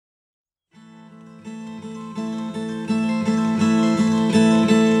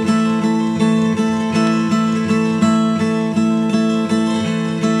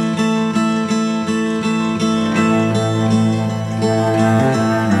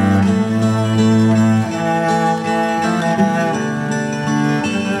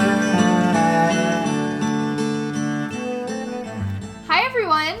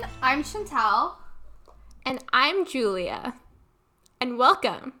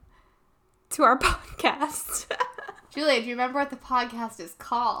to our podcast. Julia, do you remember what the podcast is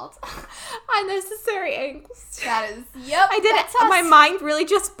called? Unnecessary Angst. That is, yep. I did it. My mind really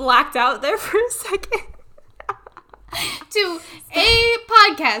just blacked out there for a second. To a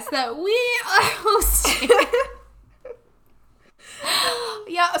podcast that we are hosting.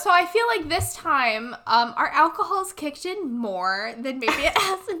 Yeah, so I feel like this time, our alcohol's kicked in more than maybe it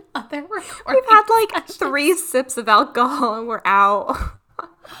has in other recordings. We've had like 3 sips of alcohol and we're out.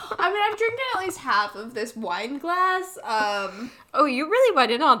 I mean, I've drinking at least half of this wine glass. Oh, you really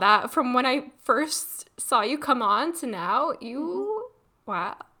went in on that. From when I first saw you come on to now,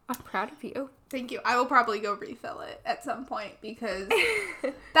 wow, I'm proud of you. Thank you. I will probably go refill it at some point because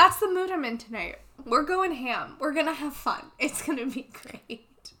that's the mood I'm in tonight. We're going ham. We're going to have fun. It's going to be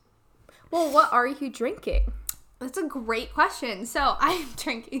great. Well, what are you drinking? That's a great question. So I'm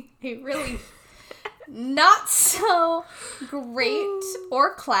drinking a really not so great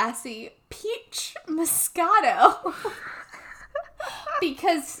or classy peach Moscato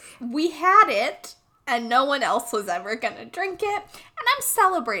because we had it and no one else was ever going to drink it. And I'm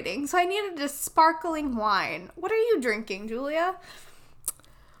celebrating, so I needed a sparkling wine. What are you drinking, Julia?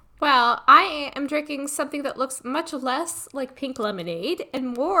 Well, I am drinking something that looks much less like pink lemonade and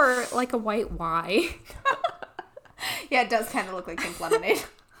more like a white wine. Yeah, it does kind of look like pink lemonade.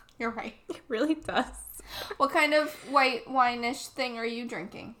 You're right. It really does. What kind of white wine-ish thing are you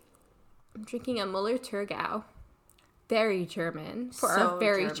drinking? I'm drinking a Müller-Thurgau. Very German for So our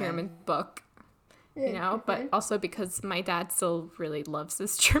very German. German book. You know, but also because my dad still really loves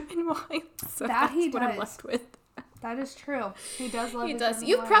this German wine. So That that's he what I'm does. left with. That is true. He does love He the does. German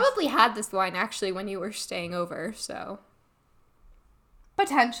You wines. probably had this wine actually when you were staying over, so.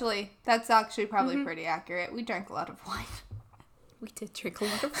 Potentially. That's actually probably pretty accurate. We drank a lot of wine. We did drink a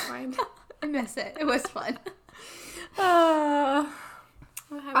lot of wine. I miss it. It was fun. We're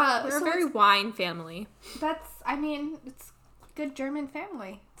so a very wine family. It's good German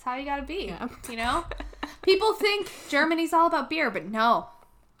family. It's how you gotta be. Yeah. You know? People think Germany's all about beer, but no.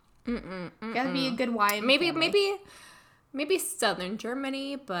 You gotta be a good wine family. Maybe southern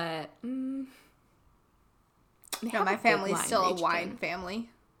Germany, but No, my family's still a wine family.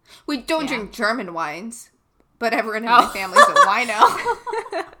 We don't drink German wines, but everyone in my family's a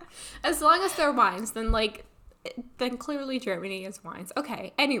wino. As long as they're wines, then clearly Germany is wines.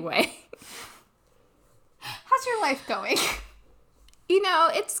 Okay, anyway. How's your life going? You know,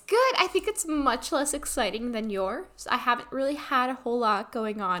 it's good. I think it's much less exciting than yours. I haven't really had a whole lot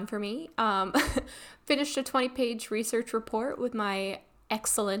going on for me. Finished a 20-page research report with my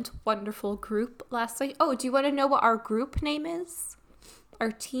excellent, wonderful group last night. Oh, do you want to know what our group name is?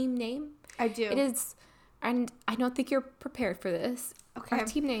 Our team name? I do. It is, and I don't think you're prepared for this. Okay. Our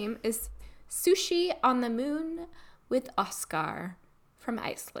team name is Sushi on the Moon with Oscar from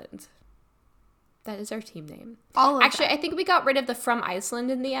Iceland. That is our team name. Actually, I think we got rid of the from Iceland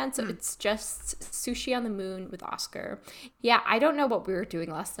in the end, so it's just Sushi on the Moon with Oscar. Yeah, I don't know what we were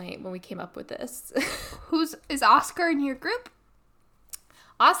doing last night when we came up with this. Is Oscar in your group?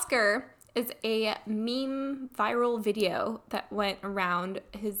 Oscar is a meme viral video that went around.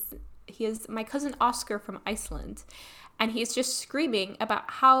 He is my cousin Oscar from Iceland, and he's just screaming about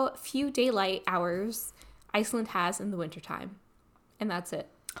how few daylight hours Iceland has in the wintertime. And that's it.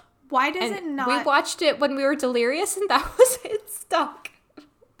 Why does it not? We watched it when we were delirious, and that was it stuck.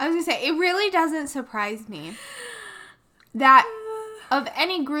 I was going to say, it really doesn't surprise me that of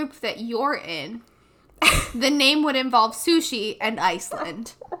any group that you're in, the name would involve sushi and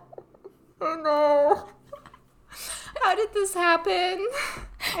Iceland. Oh no. How did this happen?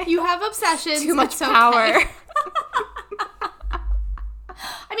 You have obsessions. Too much it's okay. power.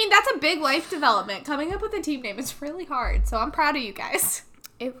 I mean, that's a big life development. Coming up with a team name is really hard, so I'm proud of you guys.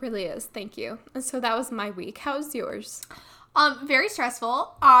 It really is. Thank you. And so that was my week. How's yours? Very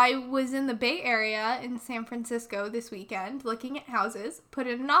stressful. I was in the Bay Area in San Francisco this weekend looking at houses, put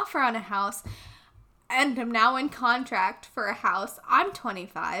in an offer on a house, and I'm now in contract for a house. I'm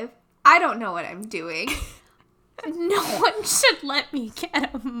 25. I don't know what I'm doing. No one should let me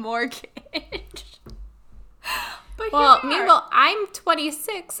get a mortgage. But Well, here we are. meanwhile, I'm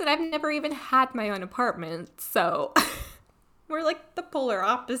 26 and I've never even had my own apartment. So we're like the polar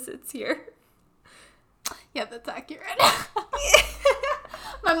opposites here. Yeah, that's accurate.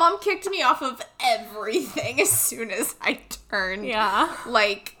 My mom kicked me off of everything as soon as I turned,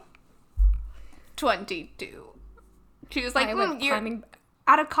 like, 22. She was like, you're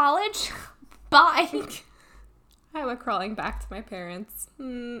out of college? Bye. I went crawling back to my parents.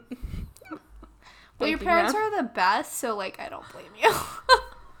 Well, your parents are the best, so, like, I don't blame you.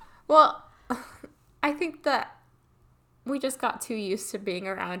 Well, I think that we just got too used to being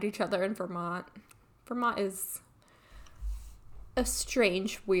around each other in Vermont. Vermont is a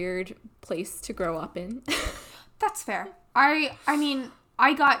strange, weird place to grow up in. That's fair. I mean,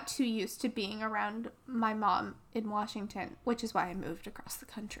 I got too used to being around my mom in Washington, which is why I moved across the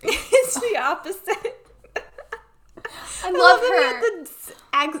country. It's the opposite. I love her. We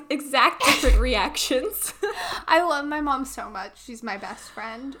had the exact different reactions. I love my mom so much. She's my best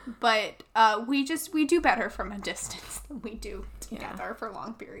friend. But we do better from a distance than we do together for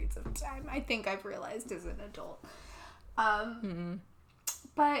long periods of time. I think I've realized as an adult.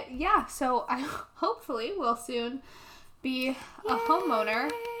 But yeah, so I hopefully will soon be a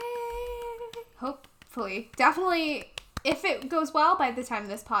homeowner. Hopefully. Definitely, if it goes well by the time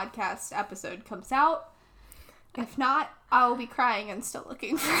this podcast episode comes out. If not, I'll be crying and still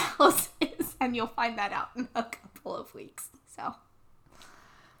looking for houses, and you'll find that out in a couple of weeks. So,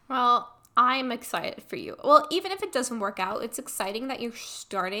 well, I'm excited for you. Well, even if it doesn't work out, it's exciting that you're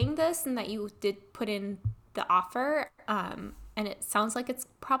starting this and that you did put in the offer. And it sounds like it's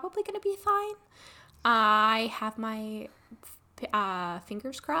probably going to be fine. I have my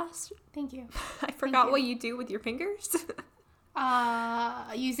fingers crossed. thank you. I forgot what you do with your fingers.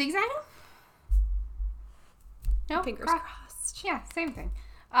 You zigzag them? No, Fingers crossed. Yeah, same thing.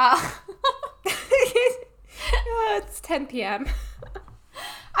 It's 10 p.m.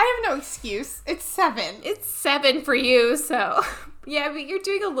 I have no excuse. It's 7. It's 7 for you, so yeah, but you're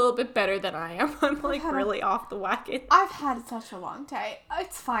doing a little bit better than I am. I'm like really off the wagon. I've had such a long day.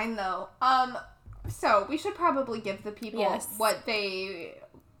 It's fine though. So we should probably give the people what they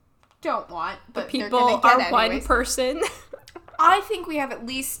don't want, but people they're gonna get are anyways. one person. I think we have at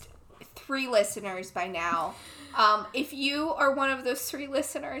least 3 listeners by now. If you are one of those 3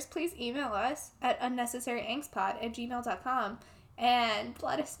 listeners, please email us at unnecessaryangstpod@gmail.com and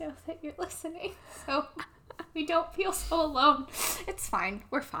let us know that you're listening so we don't feel so alone. It's fine.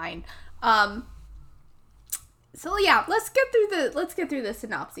 We're fine. So yeah, let's get through the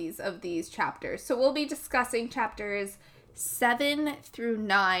synopses of these chapters. So we'll be discussing chapters 7 through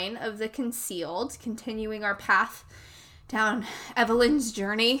 9 of The Concealed, continuing our path down Evelyn's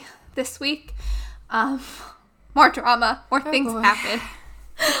journey this week. More drama, more things happen.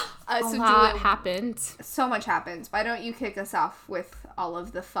 A lot happened. So much happens. Why don't you kick us off with all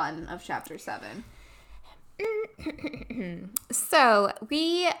of the fun of chapter 7? So,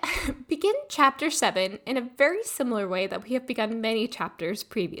 we begin chapter 7 in a very similar way that we have begun many chapters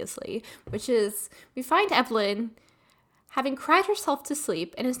previously, which is we find Evelyn having cried herself to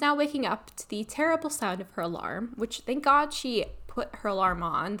sleep and is now waking up to the terrible sound of her alarm, which thank God she put her alarm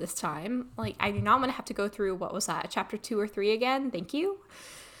on this time. Like, I do not want to have to go through, what was that, chapter 2 or 3 again? Thank you.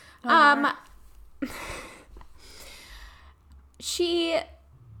 She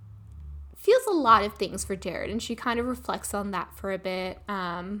feels a lot of things for Jared, and she kind of reflects on that for a bit.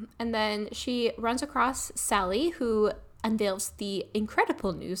 And then she runs across Sally, who unveils the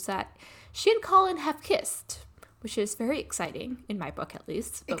incredible news that she and Colin have kissed, which is very exciting, in my book at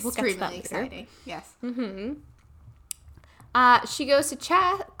least. But we'll get to that later. Exciting, yes. Mm-hmm. She goes to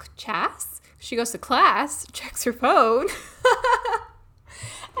She goes to class, checks her phone,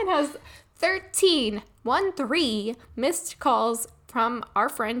 and has 13 missed calls from our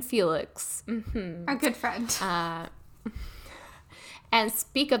friend Felix. Mm-hmm. Our good friend. And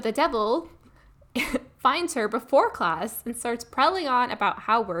speak of the devil, finds her before class and starts prattling on about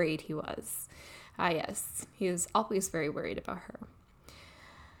how worried he was. Yes, he is always very worried about her.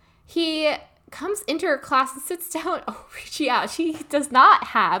 He comes into her class and sits down. Oh, she does not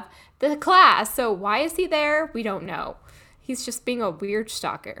have the class. So why is he there? We don't know. He's just being a weird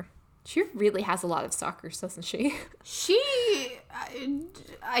stalker. She really has a lot of stalkers, doesn't she?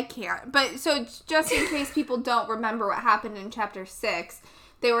 I can't. But so just in case people don't remember what happened in chapter 6,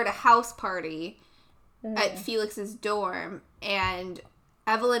 they were at a house party at Felix's dorm, and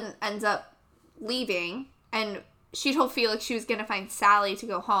Evelyn ends up leaving, and she told Felix she was going to find Sally to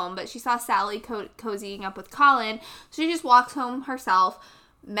go home, but she saw Sally cozying up with Colin, so she just walks home herself.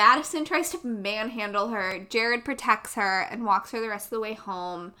 Madison tries to manhandle her. Jared protects her and walks her the rest of the way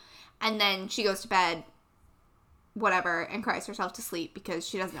home, and then she goes to bed, whatever, and cries herself to sleep because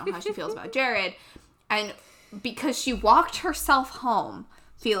she doesn't know how she feels about Jared. And because she walked herself home,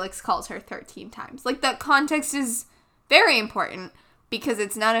 Felix calls her 13 times. Like, that context is very important because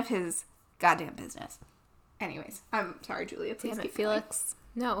it's none of his goddamn business. Anyways, I'm sorry, Julia. Please keep Felix.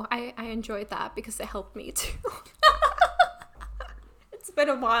 No, I enjoyed that because it helped me too. It's been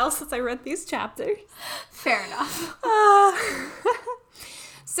a while since I read these chapters. Fair enough.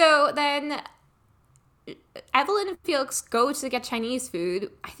 So then Evelyn and Felix go to get Chinese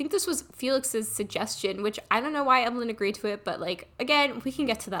food. I think this was Felix's suggestion, which I don't know why Evelyn agreed to it, but like, again, we can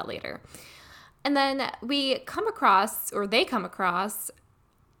get to that later. And then they come across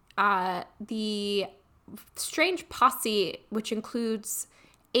the strange posse, which includes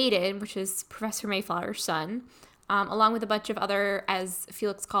Aiden, which is Professor Mayflower's son, along with a bunch of other, as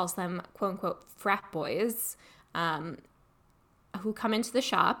Felix calls them, quote unquote, frat boys, who come into the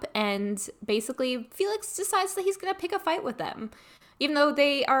shop. And basically, Felix decides that he's going to pick a fight with them, even though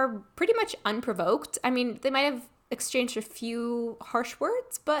they are pretty much unprovoked. I mean, they might have exchanged a few harsh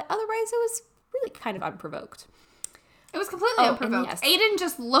words, but otherwise it was really kind of unprovoked. It was completely unprovoked. Yes. Aiden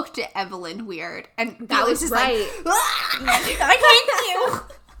just looked at Evelyn weird, and that was just right. I hate you.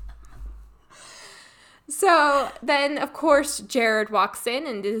 So then, of course, Jared walks in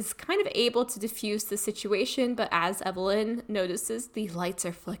and is kind of able to diffuse the situation, but as Evelyn notices, the lights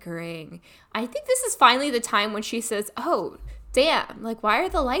are flickering. I think this is finally the time when she says, oh, damn, like, why are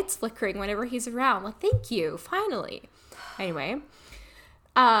the lights flickering whenever he's around? Like, thank you, finally. Anyway,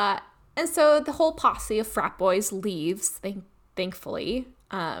 and so the whole posse of frat boys leaves, thankfully.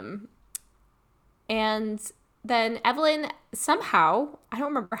 And then Evelyn somehow, I don't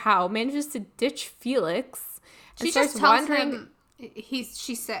remember how, manages to ditch Felix. And she just tells him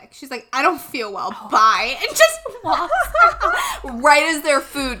she's sick. She's like, I don't feel well. Bye. And just walks out right as their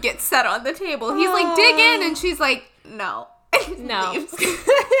food gets set on the table. He's like, dig in. And she's like, no. No.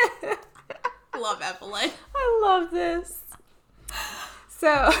 Love Evelyn. I love this.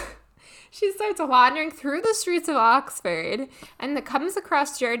 So she starts wandering through the streets of Oxford and comes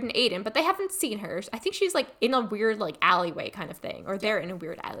across Jared and Aiden, but they haven't seen her. I think she's like in a weird like alleyway kind of thing, or they're in a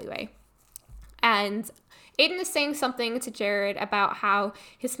weird alleyway. And Aiden is saying something to Jared about how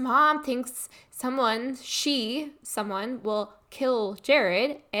his mom thinks someone will kill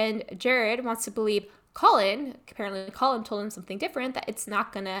Jared, and Jared wants to believe Colin. Apparently Colin told him something different, that it's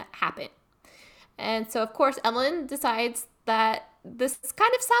not gonna happen. And so of course Evelyn decides that this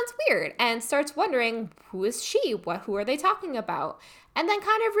kind of sounds weird and starts wondering, who is she? Who are they talking about? And then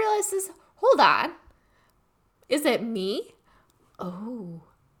kind of realizes, hold on, is it me? Oh,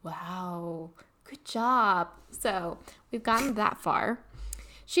 wow, good job. So we've gotten that far.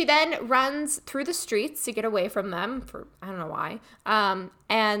 She then runs through the streets to get away from them for, I don't know why,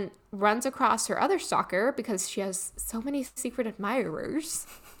 and runs across her other stalker because she has so many secret admirers,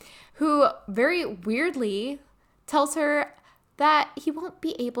 who very weirdly tells her that he won't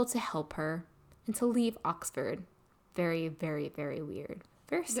be able to help her and to leave Oxford. Very, very, very weird.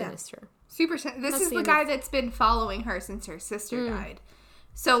 Very sinister. Yeah. Super sinister. This is the guy that's been following her since her sister died.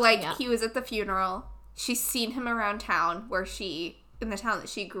 So, like, he was at the funeral. She's seen him around town in the town that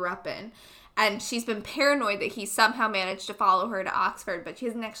she grew up in. And she's been paranoid that he somehow managed to follow her to Oxford, but she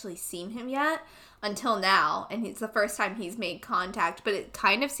hasn't actually seen him yet until now. And it's the first time he's made contact, but it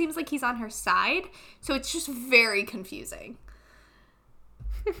kind of seems like he's on her side. So it's just very confusing.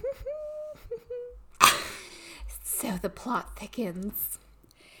 So the plot thickens.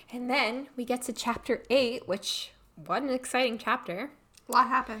 And then we get to chapter 8, which, what an exciting chapter. A lot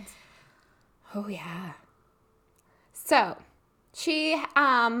happens. Oh, yeah. So she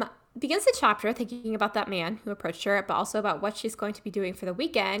begins the chapter thinking about that man who approached her, but also about what she's going to be doing for the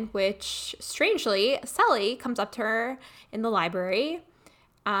weekend, which, strangely, Sally comes up to her in the library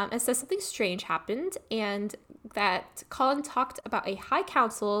and says something strange happened, and that Colin talked about a high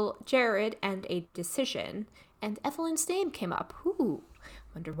council, Jared, and a decision, and Evelyn's name came up. Ooh,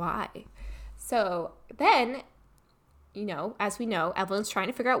 wonder why. So then, as we know, Evelyn's trying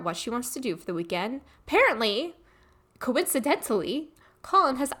to figure out what she wants to do for the weekend. Apparently, coincidentally,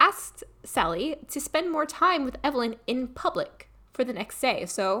 Colin has asked Sally to spend more time with Evelyn in public for the next day,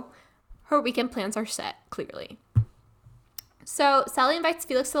 so her weekend plans are set, clearly. So Sally invites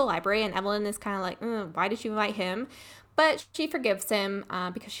Felix to the library, and Evelyn is kind of like, why did you invite him? But she forgives him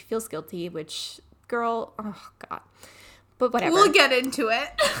because she feels guilty, which, girl, oh, God. But whatever. We'll get into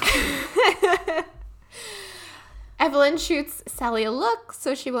it. Evelyn shoots Sally a look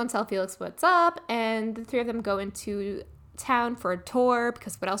so she won't tell Felix what's up, and the three of them go into town for a tour,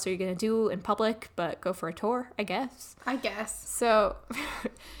 because what else are you going to do in public but go for a tour, I guess. So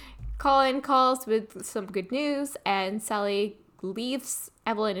Colin calls with some good news, and Sally leaves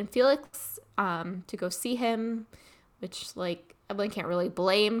Evelyn and Felix to go see him, which, like, Evelyn can't really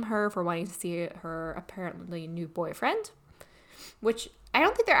blame her for wanting to see her apparently new boyfriend, which I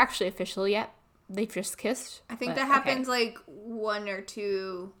don't think they're actually official yet. They've just kissed. I think that happens like 1 or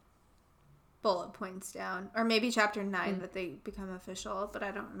 2 bullet points down, or maybe chapter 9 that they become official, but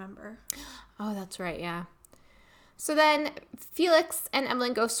I don't remember. Oh, that's right. Yeah. So then Felix and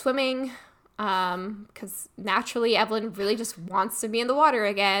Evelyn go swimming because naturally Evelyn really just wants to be in the water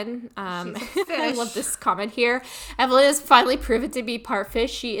again. I love this comment here. Evelyn is finally proven to be part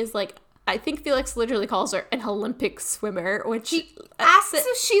fish. She is like, I think Felix literally calls her an Olympic swimmer, which he asks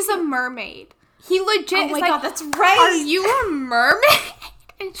if she's a mermaid. He legit oh is my like, God, that's right. Are you a mermaid?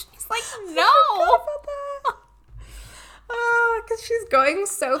 And she's like, no. Because she's going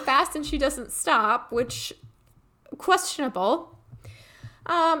so fast and she doesn't stop, which questionable.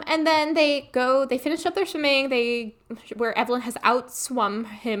 And then they finish up their swimming. Where Evelyn has outswum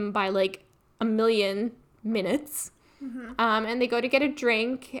him by like a million minutes. Mm-hmm. And they go to get a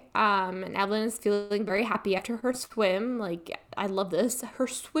drink. And Evelyn is feeling very happy after her swim. Like, I love this. Her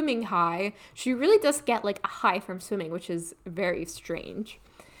swimming high. She really does get like a high from swimming, which is very strange.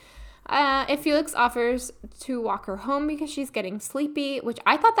 And Felix offers to walk her home because she's getting sleepy, which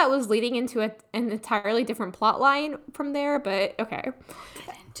I thought that was leading into an entirely different plot line from there, but okay.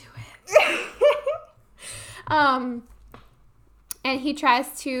 Get into it. And he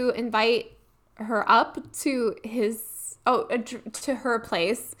tries to invite her up to to her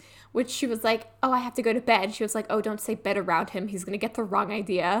place, which she was like, oh, I have to go to bed. She was like, oh, don't say bed around him. He's going to get the wrong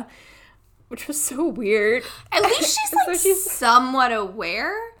idea, which was so weird. At least she's like somewhat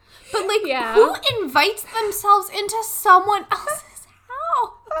aware. But, like, yeah. Who invites themselves into someone else's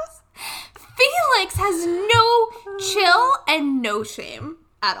house? Felix has no chill and no shame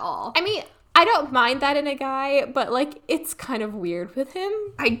at all. I mean, I don't mind that in a guy, but, like, it's kind of weird with him.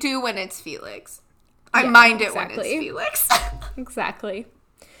 I do when it's Felix. I mind it when it's Felix. Exactly.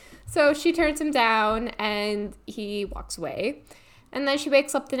 So she turns him down, and he walks away. And then she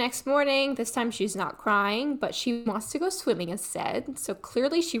wakes up the next morning. This time she's not crying, but she wants to go swimming instead. So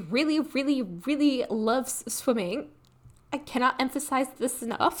clearly she really, really, really loves swimming. I cannot emphasize this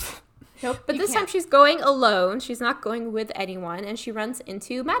enough. Nope. But this time she's going alone. She's not going with anyone. And she runs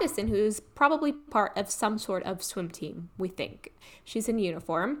into Madison, who's probably part of some sort of swim team, we think. She's in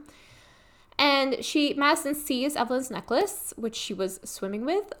uniform. And Madison sees Evelyn's necklace, which she was swimming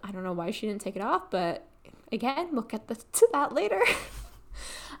with. I don't know why she didn't take it off, but again, we'll get to that later.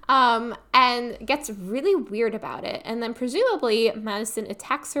 And gets really weird about it. And then presumably Madison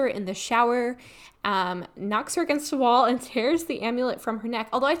attacks her in the shower, knocks her against the wall, and tears the amulet from her neck.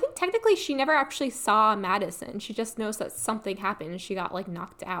 Although I think technically she never actually saw Madison. She just knows that something happened and she got like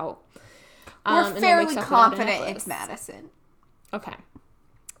knocked out. We're fairly confident it's Madison. Okay.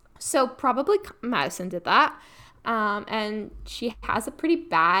 So probably Madison did that. And she has a pretty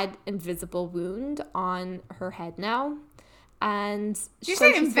bad invisible wound on her head now. And did you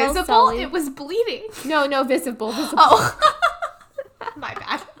say invisible? It was bleeding. No, visible. Oh. My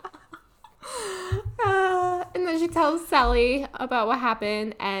bad. And then she tells Sally about what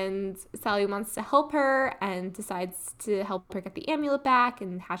happened, and Sally wants to help her and decides to help her get the amulet back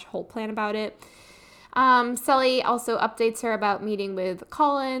and hatch a whole plan about it. Sally also updates her about meeting with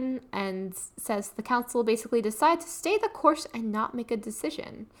Colin and says the council basically decide to stay the course and not make a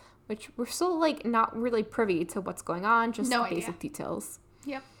decision, which we're still like not really privy to what's going on, just the basic details.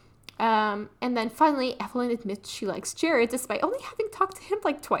 Yep. And then finally, Evelyn admits she likes Jared despite only having talked to him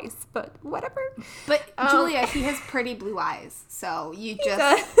like twice, but whatever. But Julia, he has pretty blue eyes, so you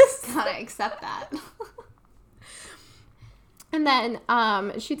just gotta accept that. And then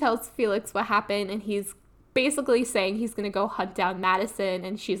she tells Felix what happened, and he's basically saying he's going to go hunt down Madison,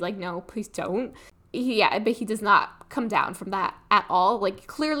 and she's like, no, please don't. But he does not come down from that at all. Like,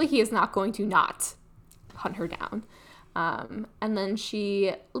 clearly he is not going to not hunt her down. And then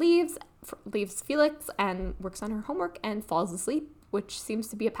she leaves Felix and works on her homework and falls asleep, which seems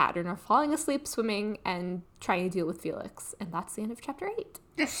to be a pattern of falling asleep, swimming, and trying to deal with Felix. And that's the end of chapter 8.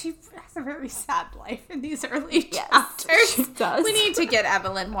 She has a very sad life in these early chapters. She does. We need to get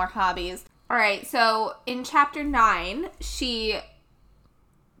Evelyn more hobbies. All right, so in chapter 9, she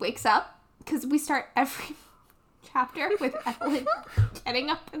wakes up, because we start every chapter with Evelyn getting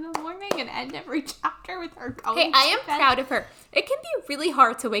up in the morning and end every chapter with her going to bed. I am proud of her. It can be really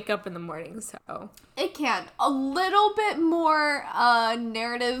hard to wake up in the morning, so. It can. A little bit more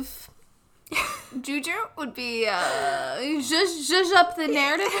narrative juju would be zhuzh up the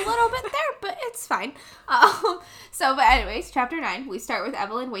narrative a little bit there, but it's fine. But anyways, chapter 9, we start with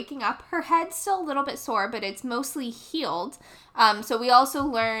Evelyn waking up. Her head's still a little bit sore, but it's mostly healed. So we also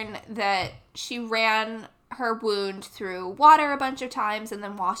learn that she ran her wound through water a bunch of times and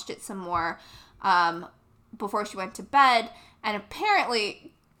then washed it some more before she went to bed. And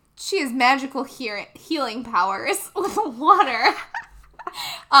apparently she has magical healing powers with water.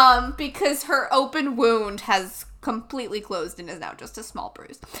 Because her open wound has completely closed and is now just a small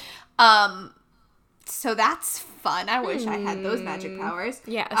bruise. So that's fun. I wish I had those magic powers.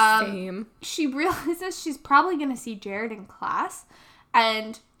 Yeah, same. She realizes she's probably going to see Jared in class,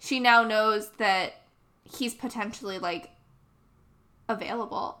 and she now knows that he's potentially, like,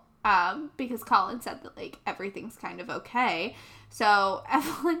 available, because Colin said that, like, everything's kind of okay. So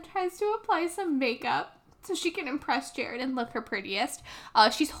Evelyn tries to apply some makeup so she can impress Jared and look her prettiest.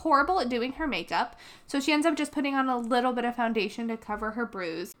 She's horrible at doing her makeup, so she ends up just putting on a little bit of foundation to cover her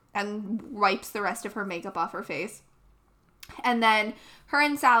bruise and wipes the rest of her makeup off her face. And then her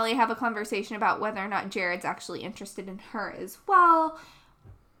and Sally have a conversation about whether or not Jared's actually interested in her as well,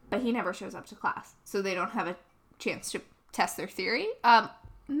 but he never shows up to class, so they don't have a chance to test their theory.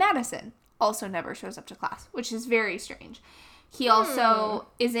 Madison also never shows up to class, which is very strange. He also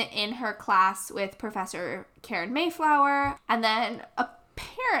isn't in her class with Professor Karen Mayflower. And then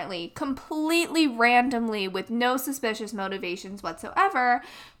apparently, completely randomly, with no suspicious motivations whatsoever,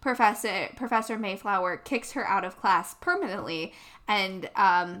 Professor Mayflower kicks her out of class permanently. And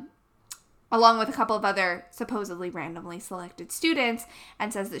along with a couple of other supposedly randomly selected students,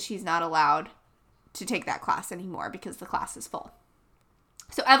 and says that she's not allowed to take that class anymore because the class is full.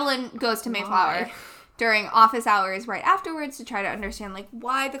 So Evelyn goes to Mayflower during office hours right afterwards to try to understand, like,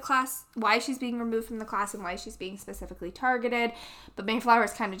 why she's being removed from the class and why she's being specifically targeted. But Mayflower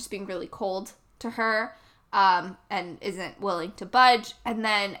is kind of just being really cold to her, and isn't willing to budge. And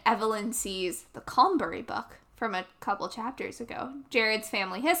then Evelyn sees the Calmbury book from a couple chapters ago, Jared's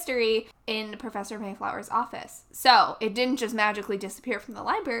family history, in Professor Mayflower's office. So it didn't just magically disappear from the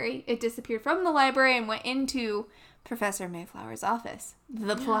library. It disappeared from the library and went into Professor Mayflower's office.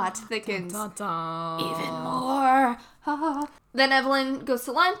 The plot thickens even more. Then Evelyn goes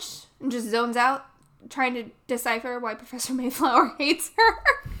to lunch and just zones out, trying to decipher why Professor Mayflower hates her.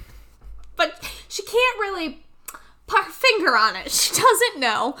 But she can't really put her finger on it. She doesn't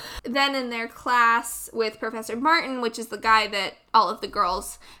know. Then in their class with Professor Martin, which is the guy that all of the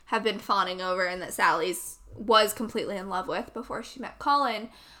girls have been fawning over and that Sally's was completely in love with before she met Colin,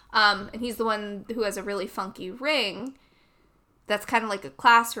 and he's the one who has a really funky ring that's kind of like a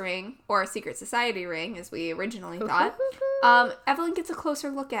class ring or a secret society ring, as we originally thought. Evelyn gets a closer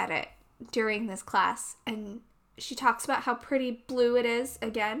look at it during this class, and she talks about how pretty blue it is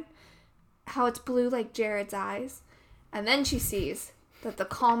again, how it's blue like Jared's eyes, and then she sees that the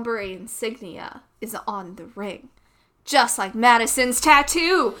Calmbury insignia is on the ring, just like Madison's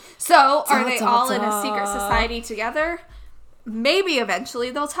tattoo. So are they all in a secret society together? Maybe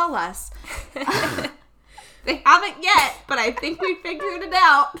eventually they'll tell us. They haven't yet, but I think we figured it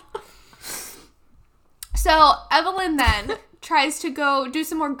out. So Evelyn then tries to go do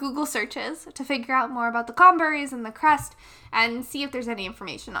some more Google searches to figure out more about the Calmburys and the crest and see if there's any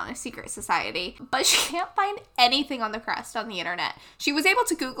information on a secret society. But she can't find anything on the crest on the internet. She was able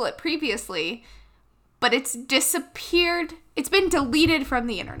to Google it previously, but it's disappeared. It's been deleted from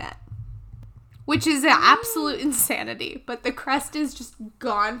the internet, which is an absolute insanity. But the crest is just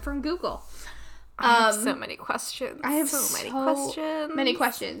gone from Google. I have so many questions. I have so many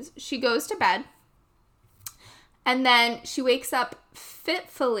questions. She goes to bed, and then she wakes up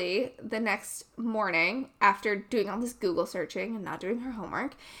fitfully the next morning after doing all this Google searching and not doing her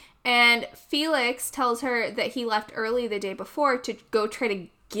homework. And Felix tells her that he left early the day before to go try to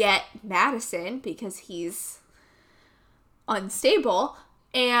get Madison because he's unstable,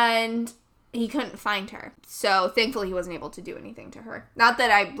 and he couldn't find her. So thankfully he wasn't able to do anything to her. Not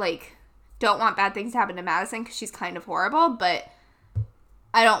that I, like, don't want bad things to happen to Madison because she's kind of horrible, but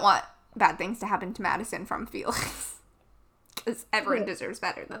I don't want bad things to happen to Madison from Felix because everyone deserves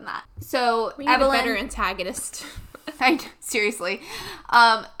better than that. So we need Evelyn, a better antagonist. Seriously.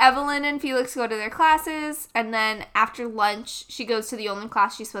 Evelyn and Felix go to their classes, and then after lunch she goes to the only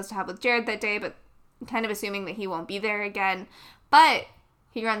class she's supposed to have with Jared that day, but kind of assuming that he won't be there again. But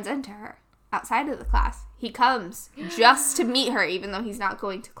he runs into her outside of the class. He comes just to meet her, even though he's not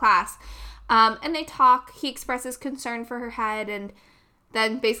going to class. And they talk. He expresses concern for her head, and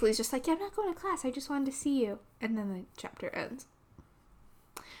then basically is just like, yeah, I'm not going to class. I just wanted to see you. And then the chapter ends.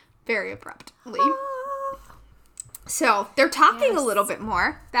 Very abruptly. So they're talking a little bit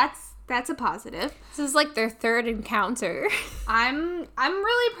more. That's a positive. This is like their third encounter. I'm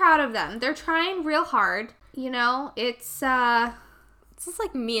really proud of them. They're trying real hard. You know, it's This is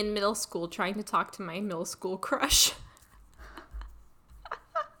like me in middle school trying to talk to my middle school crush.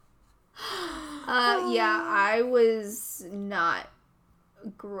 Yeah, I was not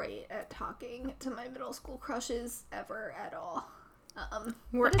great at talking to my middle school crushes ever at all.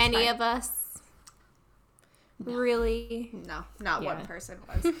 Were any of us really? No, not one person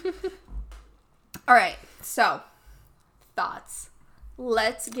was. All right, so thoughts.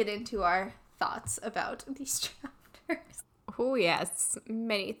 Let's get into our thoughts about these chapters. Oh, yes.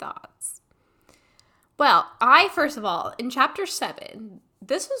 Many thoughts. Well, I, first of all, in chapter 7,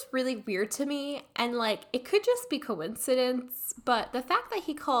 this was really weird to me. And, like, it could just be coincidence. But the fact that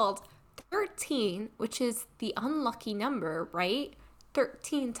he called 13, which is the unlucky number, right?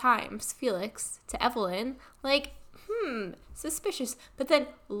 13 times Felix to Evelyn. Like, suspicious. But then,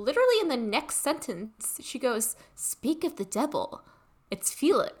 literally in the next sentence, she goes, "Speak of the devil. It's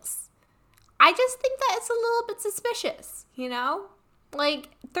Felix." I just think that it's a little bit suspicious, you know? Like,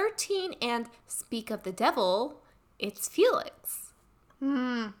 13 and "speak of the devil, it's Felix."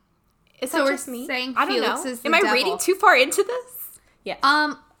 Is So that we're just me? saying I don't Felix know. is the Am I devil. reading too far into this?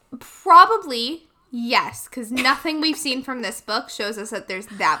 Yeah. Probably yes, because nothing we've seen from this book shows us that there's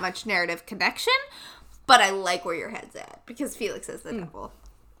that much narrative connection. But I like where your head's at, because Felix is the devil.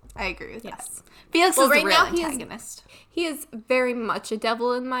 I agree with that. Felix is the real antagonist. He is very much a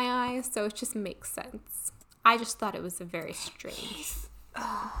devil in my eyes, so it just makes sense. I just thought it was a very strange. He's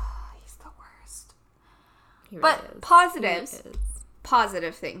the worst. He really But is. positives. He is.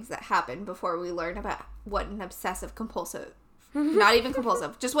 Positive things that happen before we learn about what an obsessive compulsive, not even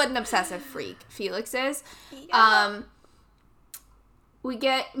compulsive, just what an obsessive freak Felix is. Yeah. We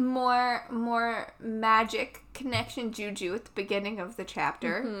get more magic connection juju at the beginning of the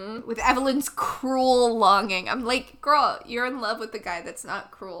chapter with Evelyn's cruel longing. I'm like, girl, you're in love with the guy that's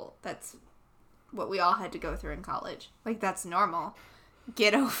not cruel. That's what we all had to go through in college. Like, that's normal.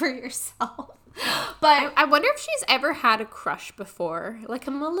 Get over yourself. But I wonder if she's ever had a crush before. Like,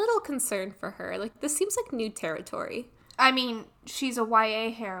 I'm a little concerned for her. Like, this seems like new territory. I mean, she's a YA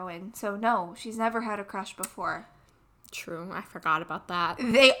heroine, so no, she's never had a crush before. True, I forgot about that.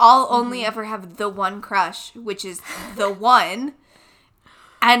 They all only ever have the one crush, which is the one.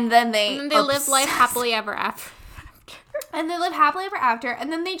 And then they live life happily ever after. And they live happily ever after.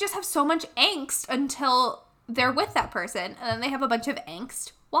 And then they just have so much angst until they're with that person. And then they have a bunch of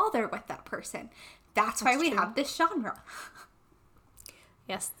angst while they're with that person. That's why we have this genre.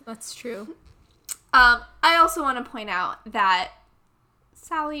 Yes, that's true. I also want to point out that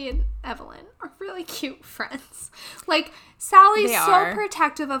Sally and Evelyn are really cute friends. Like, Sally's so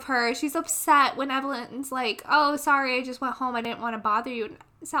protective of her. She's upset when Evelyn's like, "Oh, sorry, I just went home. I didn't want to bother you." And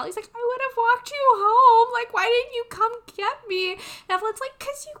Sally's like, "I would have walked you home. Like, why didn't you come get me?" And Evelyn's like,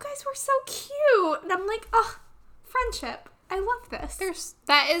 "'Cause you guys were so cute." And I'm like, oh, friendship. I love this.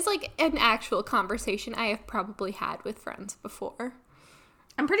 That is like an actual conversation I have probably had with friends before.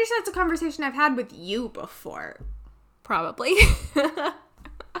 I'm pretty sure it's a conversation I've had with you before. Probably.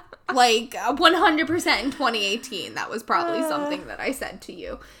 Like, 100% in 2018, that was probably something that I said to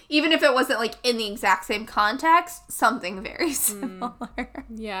you. Even if it wasn't, like, in the exact same context, something very similar.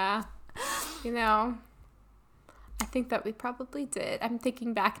 Yeah. You know, I think that we probably did. I'm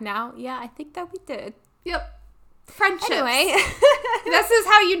thinking back now. Yeah, I think that we did. Yep. Friendships. Anyway. This is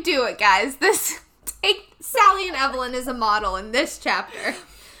how you do it, guys. Take Sally and Evelyn as a model in this chapter.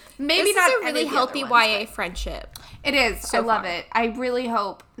 Maybe this not is a really any of the healthy other ones, YA friendship. It is. So I love far. it. I really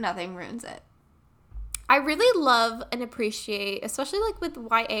hope nothing ruins it. I really love and appreciate, especially like with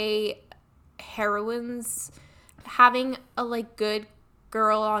YA heroines, having a like good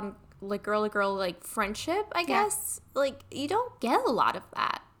girl on like girl to girl like friendship, I guess. Like, you don't get a lot of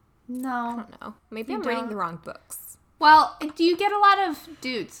that. I No. don't know. Maybe You I'm reading don't. the wrong books. Well, do you get a lot of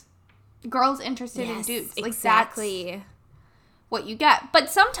dudes? Girls interested in dudes. Like, exactly. that's what you get. But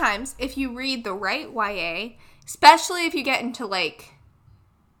sometimes, if you read the right YA, especially if you get into, like,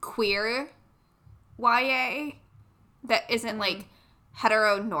 queer YA that isn't, like,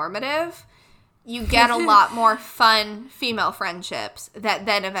 heteronormative, you get a lot more fun female friendships that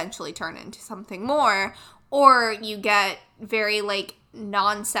then eventually turn into something more. Or you get very, like,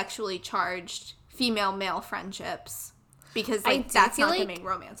 non-sexually charged female-male friendships. Because, like, that's not the main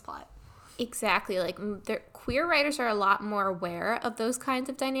romance plot. Exactly. Like, queer writers are a lot more aware of those kinds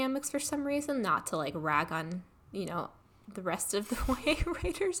of dynamics for some reason, not to, like, rag on, you know, the rest of the YA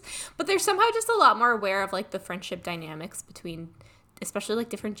writers. But they're somehow just a lot more aware of, like, the friendship dynamics between, especially, like,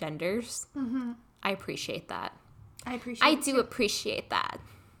 different genders. Mm-hmm. I appreciate that. I do appreciate that.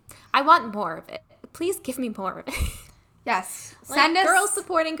 I want more of it. Please give me more of it. Yes. Like, Send us girls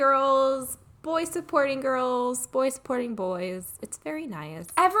supporting girls, boys supporting girls, boys supporting boys. It's very nice.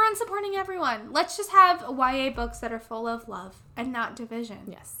 everyone supporting everyone. Let's just have YA books that are full of love and not division.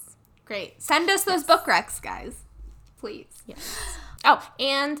 Yes. Great. Send us those book recs, guys. Please. Yes. Oh,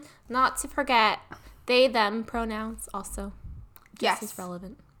 and not to forget, they, them pronouns also. Just as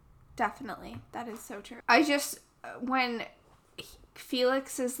relevant. Definitely. That is so true. I just, when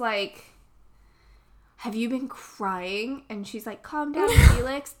Felix is like, have you been crying? And she's like, calm down,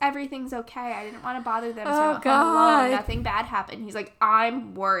 Felix. Everything's okay. I didn't want to bother them. So I'm home alone. Nothing bad happened. He's like,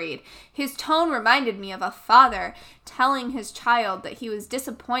 I'm worried. His tone reminded me of a father telling his child that he was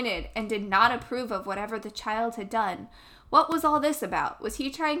disappointed and did not approve of whatever the child had done. What was all this about? Was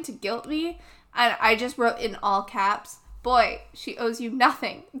he trying to guilt me? And I just wrote in all caps, boy, she owes you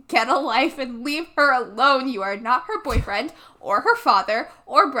nothing. Get a life and leave her alone. You are not her boyfriend or her father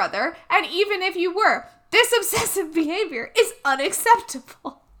or brother. And even if you were, this obsessive behavior is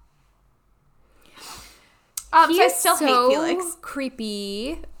unacceptable. So I still hate Felix.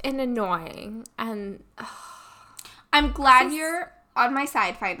 Creepy and annoying. And I'm glad you're on my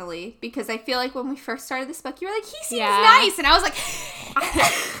side finally, because I feel like when we first started this book, you were like, he seems nice. And I was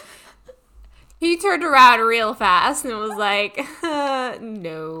like... He turned around real fast and was like,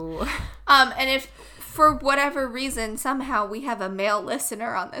 no. And if, for whatever reason, somehow we have a male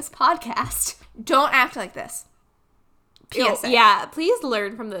listener on this podcast, don't act like this. PSA. Yeah, please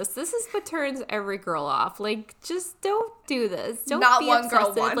learn from this. This is what turns every girl off. Like, just don't do this. Don't Not be one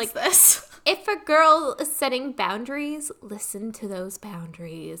obsessive. girl wants this. If a girl is setting boundaries, listen to those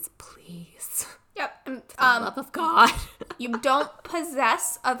boundaries, please. Yep. For the love of God. You don't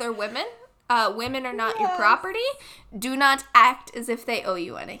possess other women. Women are not your property. Do not act as if they owe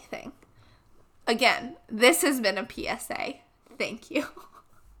you anything. Again, this has been a PSA. Thank you.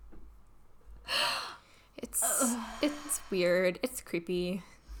 It's weird. It's creepy.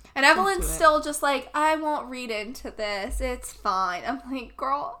 And Evelyn's still just like, I won't read into this. It's fine. I'm like,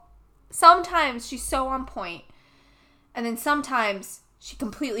 girl, sometimes she's so on point. And then sometimes she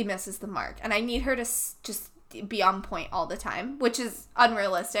completely misses the mark. And I need her to just be on point all the time, which is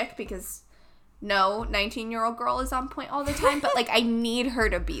unrealistic because... No 19-year-old girl is on point all the time, but, like, I need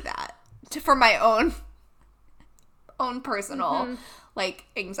her to be that for my own personal, like,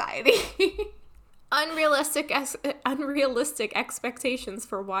 anxiety. Unrealistic expectations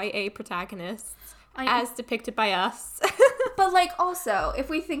for YA protagonists as depicted by us. But, like, also, if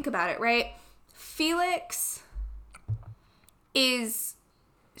we think about it, right, Felix is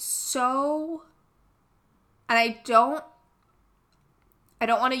so, and I don't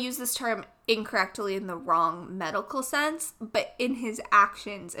want to use this term incorrectly in the wrong medical sense, but in his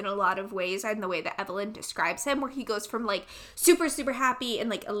actions in a lot of ways, and the way that Evelyn describes him, where he goes from like super, super happy and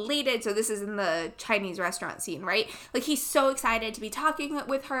like elated. So this is in the Chinese restaurant scene, right? Like he's so excited to be talking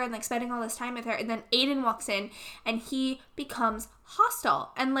with her and like spending all this time with her. And then Aiden walks in and he becomes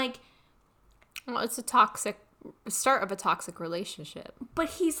hostile and like, well, it's a start of a toxic relationship.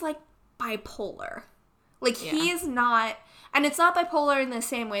 But he's like bipolar. Like he is not... And it's not bipolar in the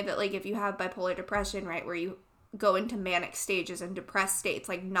same way that, like, if you have bipolar depression, right, where you go into manic stages and depressed states,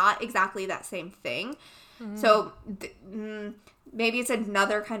 like, not exactly that same thing. Mm-hmm. So, maybe it's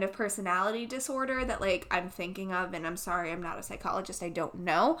another kind of personality disorder that, like, I'm thinking of, and I'm sorry, I'm not a psychologist, I don't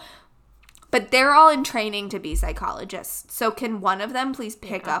know. But they're all in training to be psychologists. So can one of them please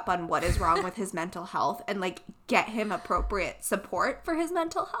pick up on what is wrong with his mental health and, like, get him appropriate support for his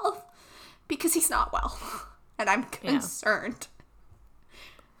mental health? Because he's not well. And I'm concerned.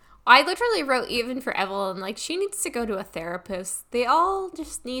 I literally wrote even for Evelyn, like, she needs to go to a therapist. They all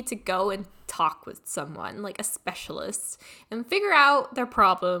just need to go and talk with someone, like a specialist, and figure out their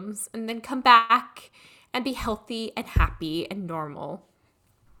problems, and then come back and be healthy and happy and normal.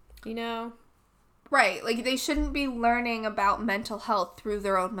 You know? Right. Like, they shouldn't be learning about mental health through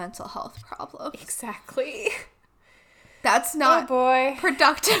their own mental health problems. Exactly. That's not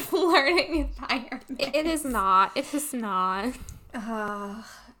productive learning environment. It is not. It is not.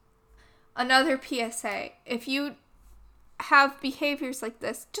 Another PSA. If you have behaviors like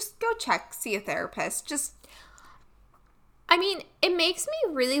this, just go see a therapist. I mean, it makes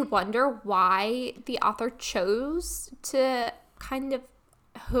me really wonder why the author chose to kind of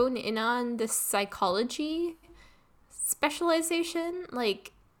hone in on this psychology specialization.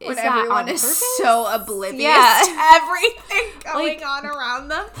 Like, when everyone is so oblivious to everything going on around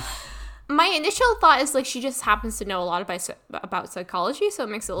them. My initial thought is, like, she just happens to know a lot about psychology, so it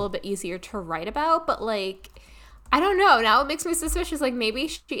makes it a little bit easier to write about. But, like, I don't know. Now it makes me suspicious. Like, maybe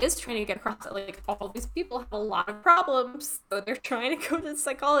she is trying to get across that, like, all these people have a lot of problems, so they're trying to go to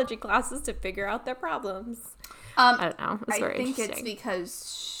psychology classes to figure out their problems. I don't know. It's very interesting. I think it's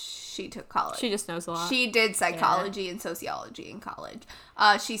because she took college. She just knows a lot. She did psychology and sociology in college.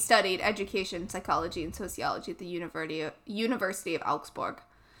 She studied education, psychology, and sociology at the University of Augsburg.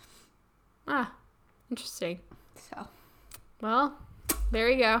 Ah, interesting. So, well, there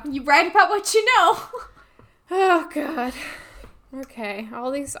you go. You write about what you know. Oh, God. Okay. All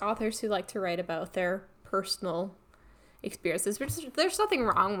these authors who like to write about their personal experiences, which there's nothing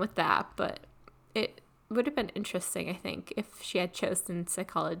wrong with that, but would have been interesting, I think, if she had chosen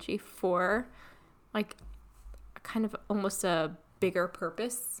psychology for, like, kind of almost a bigger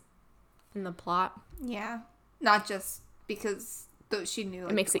purpose in the plot. Yeah. Not just because she knew,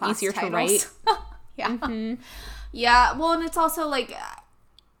 like, it makes the it class easier titles. to write. Yeah. Mm-hmm. Yeah, well, and it's also, like,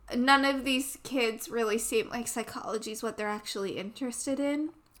 none of these kids really seem like psychology is what they're actually interested in.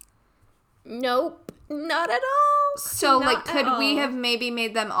 Nope, not at all. So, Not like, could at we all. have maybe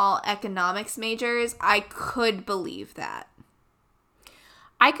made them all economics majors? I could believe that.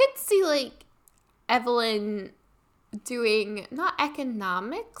 I could see, like, Evelyn doing not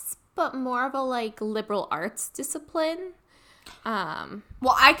economics, but more of a, like, liberal arts discipline.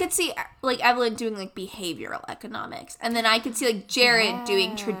 Well, I could see, like, Evelyn doing, like, behavioral economics. And then I could see, like, Jared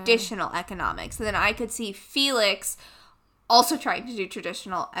doing traditional economics. And then I could see Felix also trying to do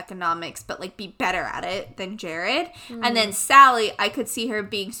traditional economics, but, like, be better at it than Jared. And then Sally, I could see her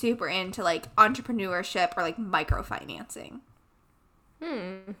being super into, like, entrepreneurship or, like, microfinancing.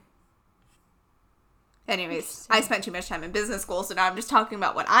 Anyways, I spent too much time in business school, so now I'm just talking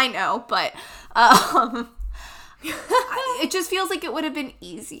about what I know. But, it just feels like it would have been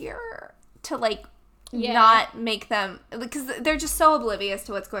easier to, like, not make them, because they're just so oblivious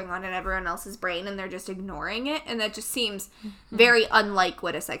to what's going on in everyone else's brain, and they're just ignoring it, and that just seems very unlike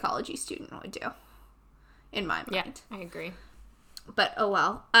what a psychology student would do, in my mind. Yeah, I agree. But, oh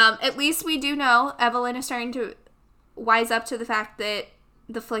well. At least we do know Evelyn is starting to wise up to the fact that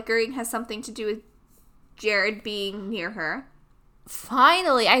the flickering has something to do with Jared being near her.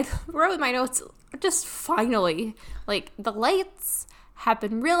 Finally, I wrote in my notes, just finally, like, the lights have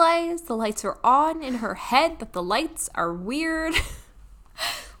been realized, the lights are on in her head, that the lights are weird.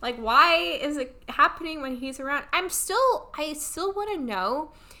 Like, why is it happening when he's around? I still want to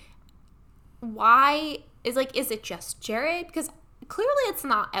know why, is it just Jared? Because clearly it's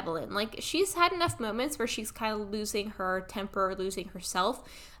not Evelyn. Like, she's had enough moments where she's kind of losing her temper, losing herself,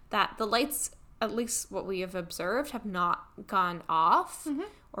 that the lights, at least what we have observed, have not gone off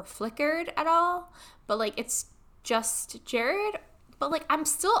or flickered at all. But, like, it's just Jared. But, like, I'm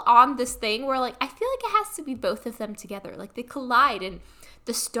still on this thing where, like, I feel like it has to be both of them together. Like, they collide and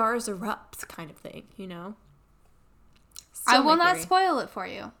the stars erupt kind of thing, you know? I will not spoil it for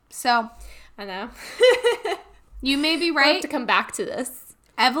you. So, I know. you may be We'll have right. to come back to this.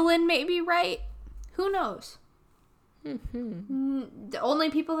 Evelyn may be right. Who knows? The only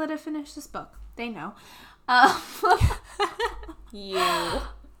people that have finished this book, they know. You.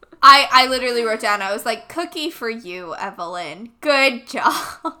 I literally wrote down, I was like, cookie for you, Evelyn. Good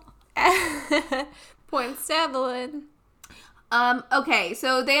job. Points to Evelyn. Okay,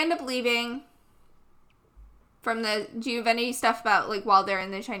 so they end up leaving from the, do you have any stuff about, like, while they're in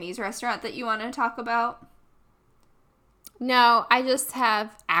the Chinese restaurant that you want to talk about? No, I just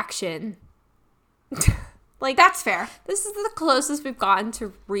have action. Like, That's fair. this is the closest we've gotten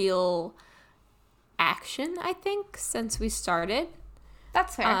to real action, I think, since we started.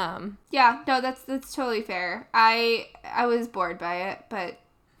 That's fair. Yeah, no, that's totally fair. I was bored by it, but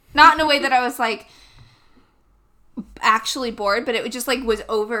not in a way that I was, like, actually bored, but it just, like, was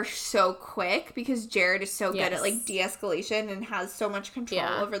over so quick because Jared is so good at, like, de-escalation and has so much control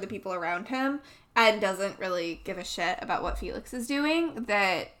over the people around him and doesn't really give a shit about what Felix is doing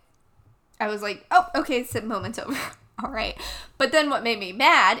that I was like, oh, okay, moment's over. All right. But then what made me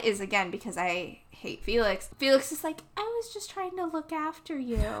mad is, again, because I hate Felix. Felix is like, I was just trying to look after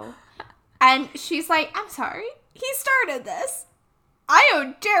you. And she's like, I'm sorry. He started this. I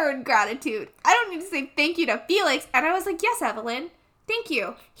owe Jared gratitude. I don't need to say thank you to Felix. And I was like, yes, Evelyn. Thank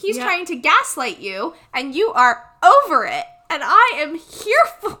you. He's trying to gaslight you, and you are over it. And I am here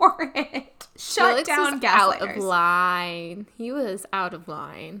for it. Shut Felix down was out gaslighters. of line. He was out of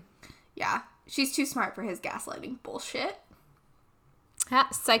line. Yeah. She's too smart for his gaslighting bullshit.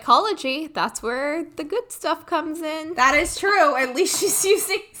 Psychology, that's where the good stuff comes in. That is true. At least she's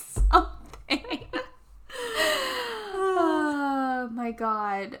using something. Oh my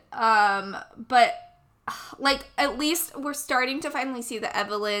god. But, like, at least we're starting to finally see that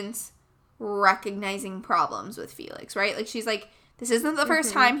Evelyn's recognizing problems with Felix, right? Like, she's like, this isn't the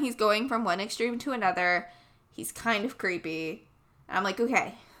first time he's going from one extreme to another. He's kind of creepy. And I'm like,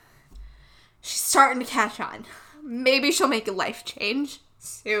 okay. She's starting to catch on. Maybe she'll make a life change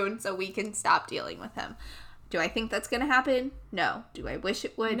soon so we can stop dealing with him. Do I think that's going to happen? No. Do I wish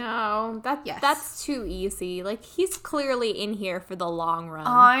it would? No, that's too easy. Like, he's clearly in here for the long run.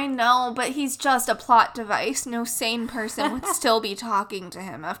 I know, but he's just a plot device. No sane person would still be talking to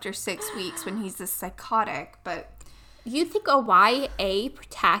him after 6 weeks when he's this psychotic, but... You think a YA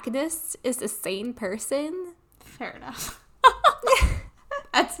protagonist is a sane person? Fair enough.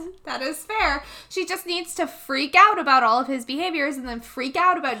 That is fair. She just needs to freak out about all of his behaviors and then freak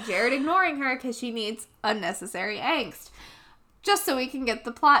out about Jared ignoring her because she needs unnecessary angst. Just so we can get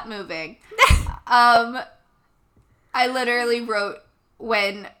the plot moving. I literally wrote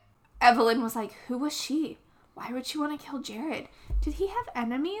when Evelyn was like, who was she? Why would she want to kill Jared? Did he have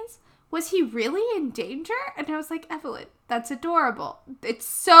enemies? Was he really in danger? And I was like, Evelyn, that's adorable. It's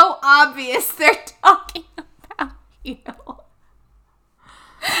so obvious they're talking about you.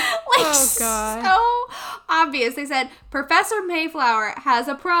 Oh, God. So obvious. They said, Professor Mayflower has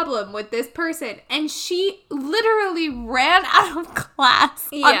a problem with this person. And she literally ran out of class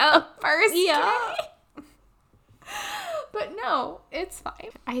on the first day. But no, it's fine.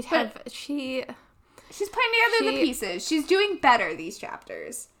 She's putting together the pieces. She's doing better these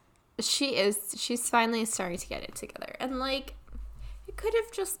chapters. She's finally starting to get it together. And, like, it could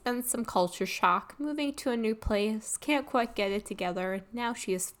have just been some culture shock. Moving to a new place, can't quite get it together. Now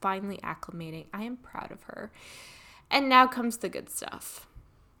she is finally acclimating. I am proud of her. And now comes the good stuff.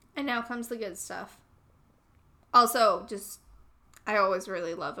 Also, I always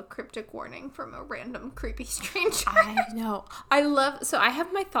really love a cryptic warning from a random creepy stranger. I know. So I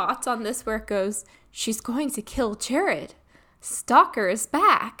have my thoughts on this where it goes, she's going to kill Jared. Stalker is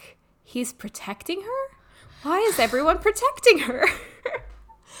back. He's protecting her? Why is everyone protecting her?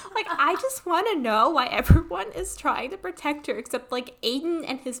 Like, I just want to know why everyone is trying to protect her except, like, Aiden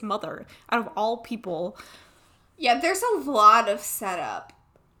and his mother, out of all people. Yeah, there's a lot of setup.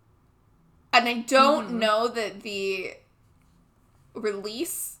 And I don't know that the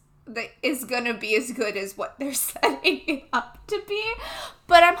release that is going to be as good as what they're setting it up to be.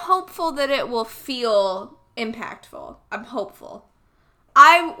 But I'm hopeful that it will feel impactful. I'm hopeful.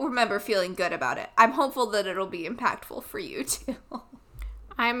 I remember feeling good about it. I'm hopeful that it'll be impactful for you, too.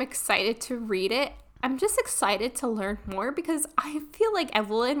 I'm excited to read it. I'm just excited to learn more because I feel like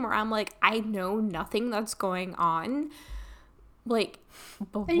Evelyn, where I'm like, I know nothing that's going on. Like,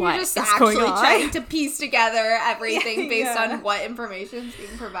 but and what you're just is actually going on? trying to piece together everything based Yeah. on what information is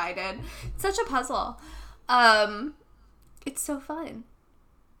being provided. It's such a puzzle. It's so fun.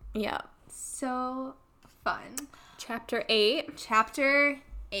 Yeah. So fun. Chapter 8. Chapter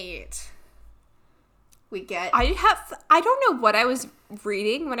 8. We get... I don't know what I was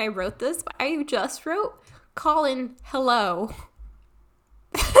reading when I wrote this, but I just wrote Colin, hello.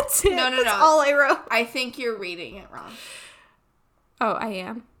 That's it. No. That's all I wrote. I think you're reading it wrong. Oh, I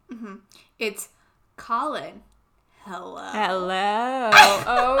am. Mm-hmm. It's Colin, hello. Hello.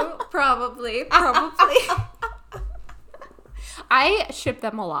 Oh, probably. I ship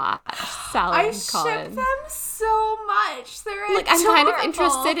them a lot. Sally and Colin. I ship them so much. They're like, I'm kind of adorable.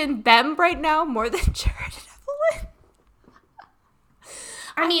 interested in them right now more than Jared and Evelyn.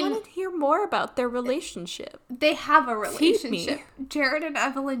 I want to hear more about their relationship. They have a Feed relationship. me. Jared and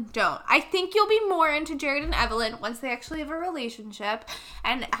Evelyn don't. I think you'll be more into Jared and Evelyn once they actually have a relationship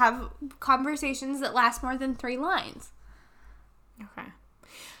and have conversations that last more than 3 lines. Okay.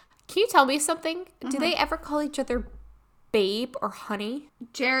 Can you tell me something? Do they ever call each other babe or honey?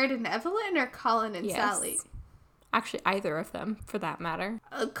 Jared and Evelyn or Colin and Sally? Actually, either of them, for that matter.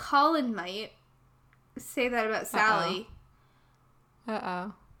 Colin might say that about Sally.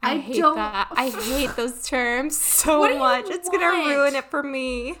 Uh-oh. I hate don't- that. I hate those terms so What do you much. It's going want? to ruin it for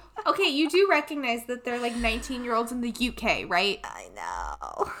me. Okay, you do recognize that they're like 19-year-olds in the UK, right? I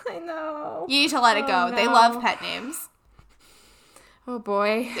know. You need to let it go. Oh, They no. love pet names. Oh,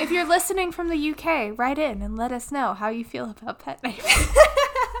 boy. If you're listening from the UK, write in and let us know how you feel about pet names.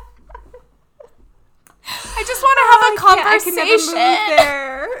 I just want to have a conversation. I can never move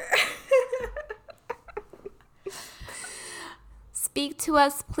there. Speak to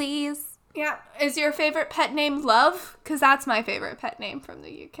us, please. Yeah. Is your favorite pet name Love? Because that's my favorite pet name from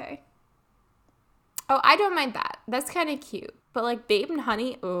the UK. Oh, I don't mind that. That's kind of cute. But, like, Babe and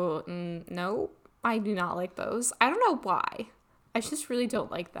Honey, no. I do not like those. I don't know why. I just really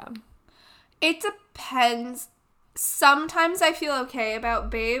don't like them. It depends. Sometimes I feel okay about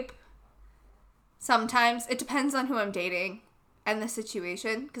Babe. Sometimes it depends on who I'm dating and the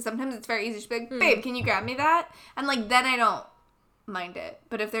situation. Because sometimes it's very easy to be like, babe, can you grab me that? And, like, then I don't mind it.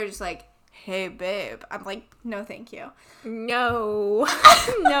 But if they're just like, hey, babe, I'm like, no, thank you. No.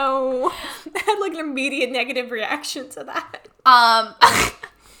 No. I had, like, an immediate negative reaction to that.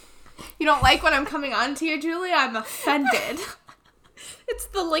 You don't like when I'm coming on to you, Julie? I'm offended. It's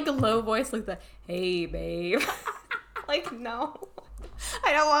the, like, low voice, like the, hey, babe. Like, no.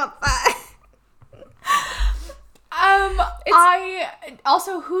 I don't want that. I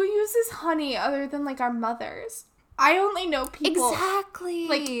also, who uses honey other than like our mothers? I only know people. Exactly.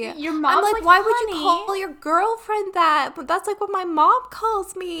 Like, your mom's I'm like, like, why honey. would you call your girlfriend that? But that's like what my mom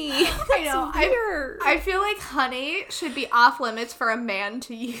calls me. I know. Weird. I feel like honey should be off limits for a man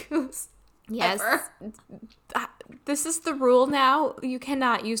to use. Yes. Ever. This is the rule now. You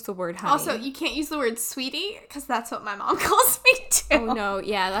cannot use the word honey. Also, you can't use the word sweetie because that's what my mom calls me too. Oh, no.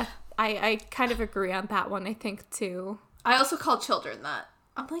 Yeah, I kind of agree on that one, I think, too. I also call children that.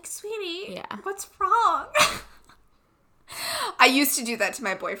 I'm like, sweetie, Yeah. what's wrong? I used to do that to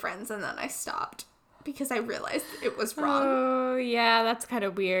my boyfriends, and then I stopped because I realized it was wrong. Oh, yeah, that's kind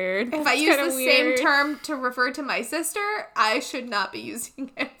of weird. If I use the same term to refer to my sister, I should not be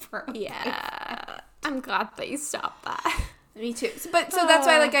using it for a Yeah. I'm glad that you stopped that. Me too. So that's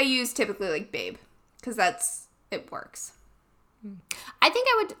why I use typically like babe, because it works. I think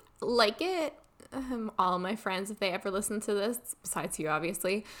I would like it. All my friends, if they ever listen to this, besides you,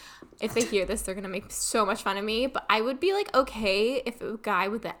 obviously, if they hear this, they're gonna make so much fun of me. But I would be like, okay, if a guy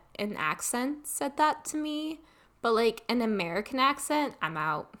with an accent said that to me, but like an American accent, I'm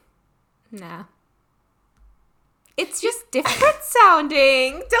out. Nah. It's just different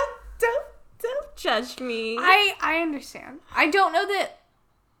sounding. Don't judge me. I understand. I don't know that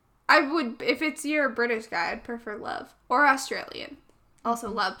I would, if it's your British guy, I'd prefer love. Or Australian.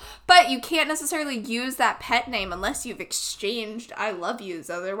 Also love. But you can't necessarily use that pet name unless you've exchanged I love yous.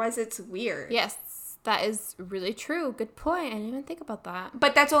 Otherwise, it's weird. Yes, that is really true. Good point. I didn't even think about that.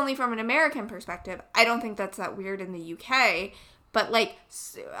 But that's only from an American perspective. I don't think that's that weird in the UK. But like,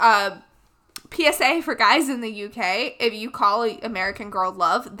 PSA for guys in the UK, if you call an American girl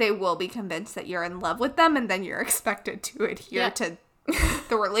love, they will be convinced that you're in love with them, and then you're expected to adhere to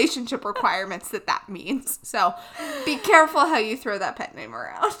the relationship requirements that means. So be careful how you throw that pet name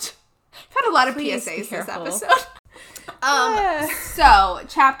around. I've had a lot of Please PSAs this careful. episode. So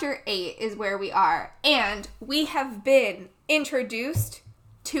chapter 8 is where we are, and we have been introduced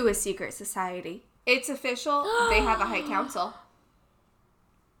to a secret society. It's official. They have a high council.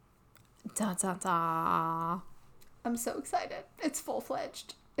 Da da da. I'm so excited. It's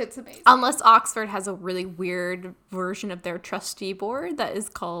full-fledged. It's amazing. Unless Oxford has a really weird version of their trustee board that is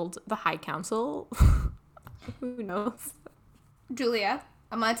called the High Council. Who knows? Julia,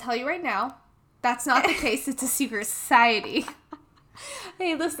 I'm going to tell you right now, that's not the case. It's a secret society.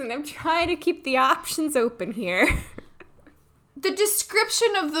 Hey, listen, I'm trying to keep the options open here. The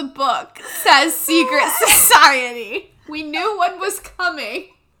description of the book says secret society. We knew one was coming.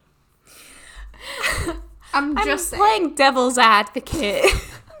 I'm just saying. Playing devil's advocate.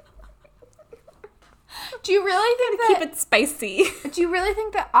 Do you really think that Keep it spicy. Do you really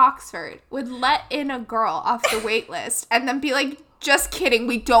think that Oxford would let in a girl off the wait list and then be like, just kidding,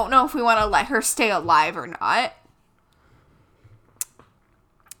 we don't know if we want to let her stay alive or not?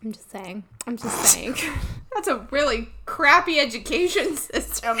 I'm just saying. That's a really crappy education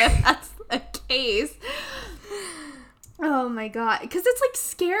system if that's the case. Oh my god. Because it's like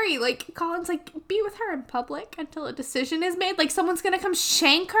scary. Like, Colin's like, be with her in public until a decision is made. Like, someone's gonna come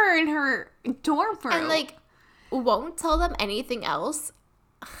shank her in her dorm room. And like, won't tell them anything else.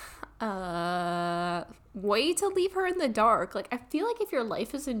 Way to leave her in the dark. Like, I feel like if your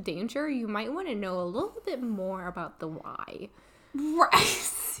life is in danger, you might want to know a little bit more about the why. Right.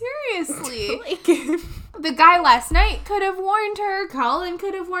 Seriously. Like, the guy last night could have warned her. Colin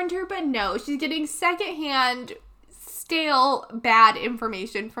could have warned her. But no, she's getting secondhand, stale, bad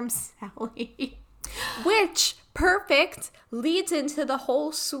information from Sally. which, perfect, leads into the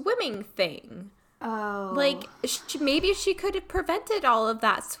whole swimming thing. Oh. Like, maybe she could have prevented all of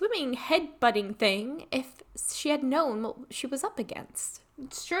that swimming headbutting thing if she had known what she was up against.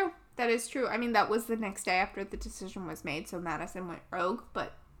 It's true. That is true. I mean, that was the next day after the decision was made, so Madison went rogue,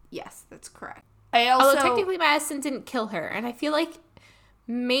 but yes, that's correct. Although technically Madison didn't kill her, and I feel like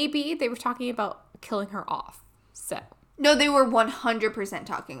maybe they were talking about killing her off. So. No, they were 100%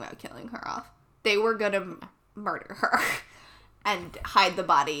 talking about killing her off. They were gonna murder her and hide the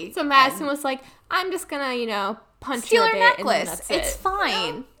body. So Madison was like, I'm just gonna, punch steal her her a bit, necklace. And then that's It's it.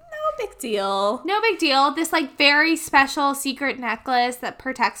 fine. No big deal. No big deal. This, like, very special secret necklace that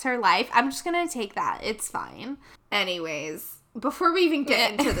protects her life. I'm just gonna take that. It's fine. Anyways, before we even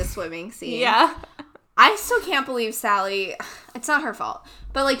get into the swimming scene. Yeah. I still can't believe Sally, it's not her fault,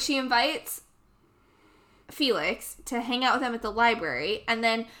 but, like, she invites Felix to hang out with them at the library, and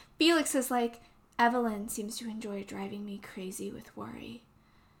then Felix is like, Evelyn seems to enjoy driving me crazy with worry.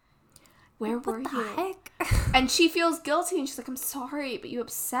 Where were you? Heck? And she feels guilty, and she's like, I'm sorry, but you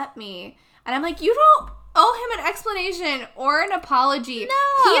upset me. And I'm like, you don't owe him an explanation or an apology.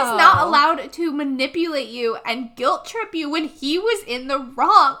 No. He is not allowed to manipulate you and guilt trip you when he was in the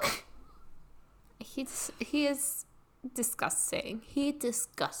wrong. He is disgusting. He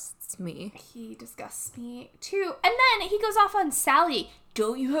disgusts me. He disgusts me too. And then he goes off on Sally.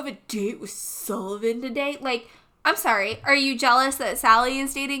 Don't you have a date with Sullivan today? Like, I'm sorry. Are you jealous that Sally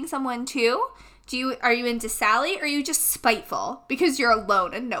is dating someone too? Are you into Sally, or are you just spiteful because you're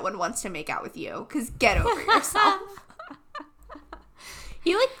alone and no one wants to make out with you? Because get over yourself.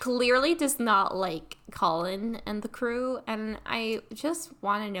 He, like, clearly does not like Colin and the crew, and I just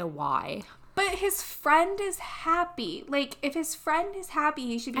want to know why. But his friend is happy. Like, if his friend is happy,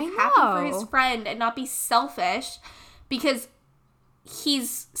 he should be I happy for know. his friend and not be selfish because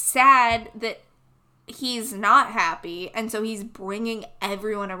he's sad that he's not happy, and so he's bringing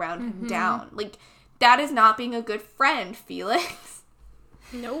everyone around him down. Like, that is not being a good friend, Felix.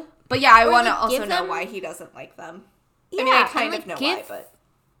 Nope. But yeah, I Or, want to like, also give know them- why he doesn't like them. Yeah, I mean, I and, kind like, of know why, but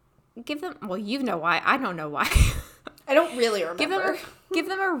give them, well, you know why. I don't know why. I don't really remember. Give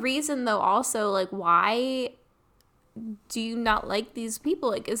them a reason, though, also, like, why do you not like these people?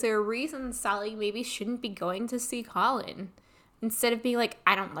 Like, is there a reason Sally maybe shouldn't be going to see Colin? Instead of being like,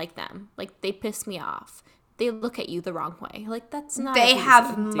 I don't like them. Like, they piss me off. They look at you the wrong way. Like, that's not They a reason,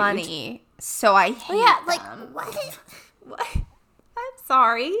 have dude. money, so I hate Yeah, like, them. what? What? I'm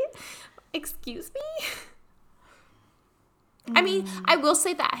sorry. Excuse me? I mean, I will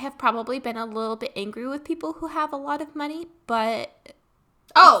say that I have probably been a little bit angry with people who have a lot of money, but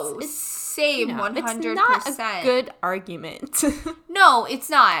Same, you know, 100%. it's not a good argument. No, it's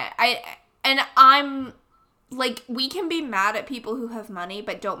not. I'm like, we can be mad at people who have money,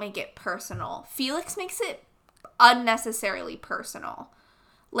 but don't make it personal. Felix makes it unnecessarily personal.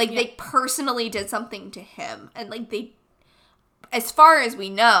 Like, they personally did something to him, and like, they, as far as we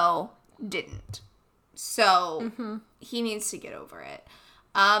know, didn't. So he needs to get over it.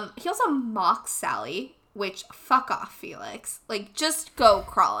 He also mocks Sally, which, fuck off, Felix. Like, just go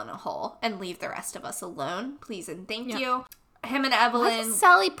crawl in a hole and leave the rest of us alone, please and thank you. Him and Why Evelyn. does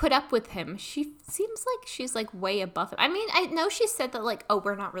Sally put up with him? She seems like she's, like, way above him. I mean, I know she said that, like, oh,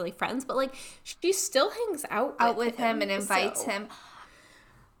 we're not really friends, but, like, she still hangs out with him and invites so. him.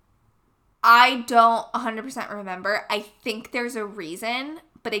 I don't 100% remember. I think there's a reason,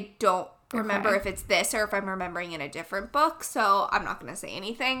 but I don't remember if it's this or if I'm remembering in a different book, so I'm not going to say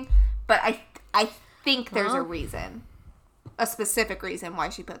anything. But I think there's a reason. A specific reason why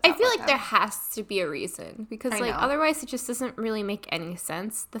she puts up I feel with like him. there has to be a reason because, like, know. otherwise it just doesn't really make any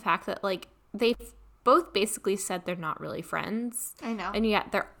sense. The fact that, like, they both basically said they're not really friends. I know. And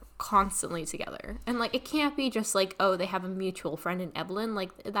yet they're constantly together. And, like, it can't be just, like, oh, they have a mutual friend in Evelyn.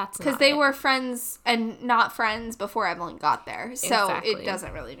 Like, that's Because they were friends and not friends before Evelyn got there. So Exactly. it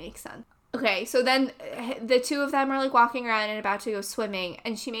doesn't really make sense. Okay, so then the two of them are, like, walking around and about to go swimming.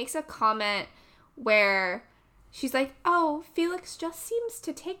 And she makes a comment where she's like, oh, Felix just seems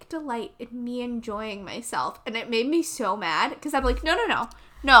to take delight in me enjoying myself. And it made me so mad. Because I'm like, no.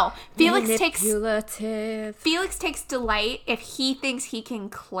 Felix takes delight if he thinks he can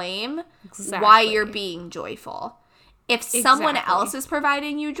claim why you're being joyful. If someone else is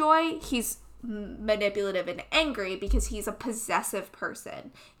providing you joy, he's manipulative and angry because he's a possessive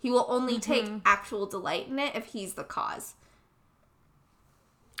person. He will only take actual delight in it if he's the cause.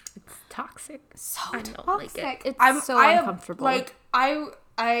 It's toxic. So I don't like it. It's uncomfortable.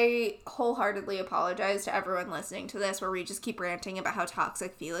 I wholeheartedly apologize to everyone listening to this where we just keep ranting about how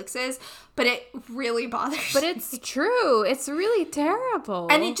toxic Felix is, but it really bothers me. But it's true. It's really terrible.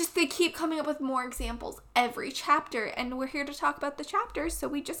 And they keep coming up with more examples every chapter, and we're here to talk about the chapters, so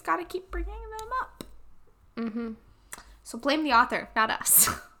we just gotta keep bringing them up. Mm-hmm. So blame the author, not us.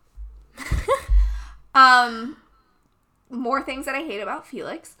 More things that I hate about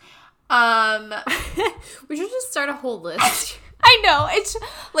Felix. We should just start a whole list. I know. It's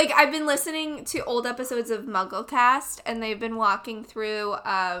like I've been listening to old episodes of MuggleCast, and they've been walking through,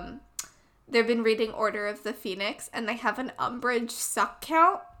 they've been reading Order of the Phoenix, and they have an Umbridge suck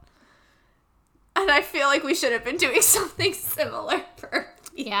count. And I feel like we should have been doing something similar for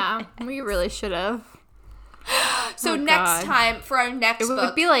Phoenix. Yeah, we really should have. So next time, for our next book. It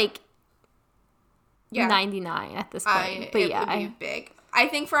would be like 99 at this point. But it would be big. I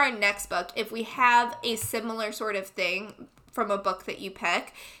think for our next book, if we have a similar sort of thing from a book that you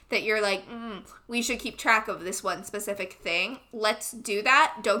pick, that you're like, we should keep track of this one specific thing, let's do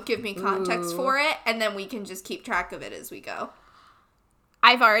that. Don't give me context for it, and then we can just keep track of it as we go.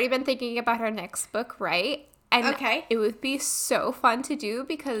 I've already been thinking about our next book, right? And okay. It would be so fun to do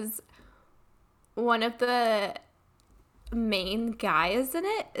because one of the main guys in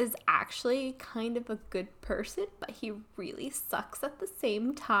it is actually kind of a good person, but he really sucks at the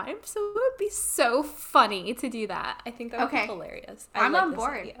same time. So it would be so funny to do that. I think that would be hilarious. I'm on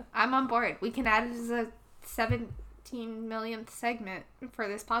board. I'm on board. We can add it as a 14 millionth segment for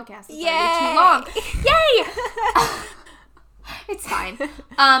this podcast. It's already too long. Yay! It's fine.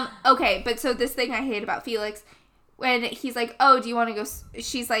 Okay, but so this thing I hate about Felix, when he's like, oh, do you want to go?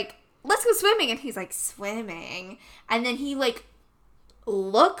 She's like, let's go swimming. And he's like, swimming. And then he like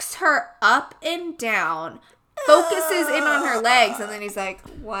looks her up and down, focuses in on her legs, and then he's like,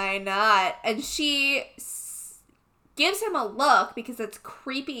 why not? And she gives him a look because it's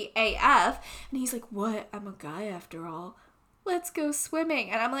creepy AF. And he's like, what? I'm a guy after all. Let's go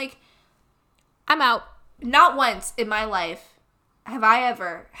swimming. And I'm like, I'm out. Not once in my life have I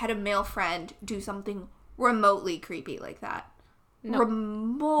ever had a male friend do something remotely creepy like that. No.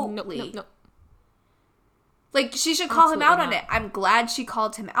 Remotely. No. Like, she should call him out on it. I'm glad she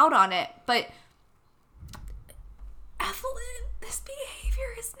called him out on it, but Evelyn, this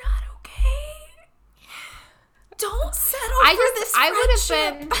behavior is not okay. Don't settle for this friendship. I would have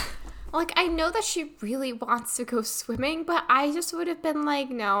been, like, I know that she really wants to go swimming, but I just would have been like,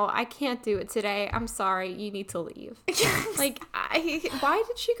 no, I can't do it today. I'm sorry. You need to leave. Like, why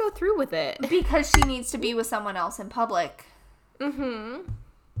did she go through with it? Because she needs to be with someone else in public. Mm-hmm.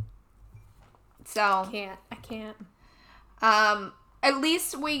 So. I can't. At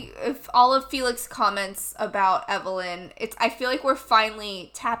least if all of Felix's comments about Evelyn, I feel like we're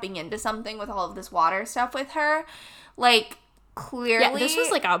finally tapping into something with all of this water stuff with her. Like, clearly. Yeah, this was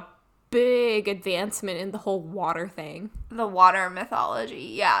like a big advancement in the whole water thing. The water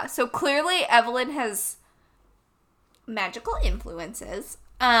mythology, yeah. So clearly Evelyn has magical influences.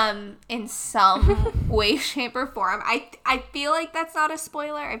 In some way, shape, or form. I feel like that's not a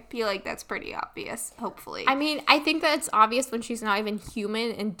spoiler. I feel like that's pretty obvious, hopefully. I mean, I think that it's obvious when she's not even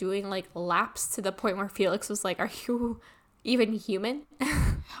human and doing, like, laps to the point where Felix was like, are you even human?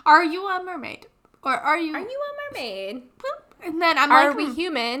 Are you a mermaid? Or are you a mermaid? And then I'm like, are we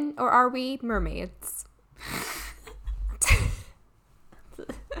human or are we mermaids?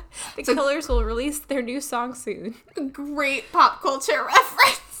 The Killers will release their new song soon. Great pop culture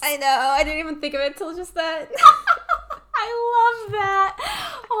reference. I know. I didn't even think of it until just then. I love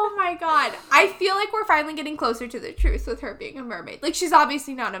that. Oh my god. I feel like we're finally getting closer to the truth with her being a mermaid. Like, she's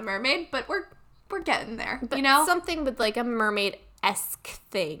obviously not a mermaid, but we're getting there, but you know? Something with, like, a mermaid-esque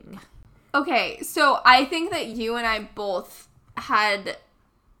thing. Okay, so I think that you and I both had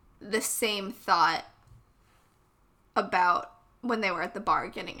the same thought about when they were at the bar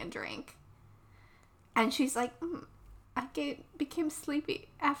getting a drink. And she's like, I became sleepy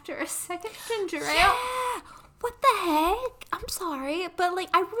after a second ginger ale. Yeah! What the heck? I'm sorry, but, like,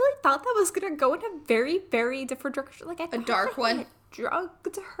 I really thought that was gonna go in a very, very different direction. Like, a dark one.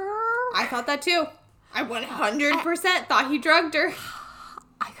 Drugged her. I thought that too. I 100% thought he drugged her.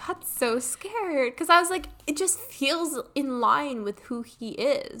 I got so scared because I was like, it just feels in line with who he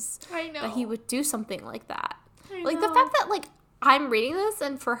is. I know. That he would do something like that. I know. The fact that, like, I'm reading this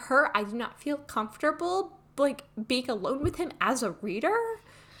and for her, I do not feel comfortable, like, being alone with him as a reader.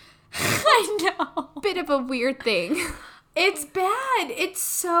 I know. Bit of a weird thing. It's bad. It's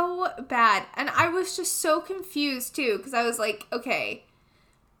so bad. And I was just so confused, too, because I was like, okay,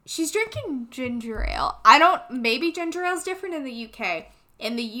 she's drinking ginger ale. Maybe ginger ale's different in the UK.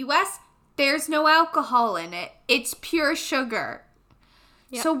 In the US, there's no alcohol in it. It's pure sugar.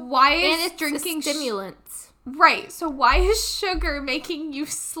 Yep. So why is it's drinking stimulants? Right. So why is sugar making you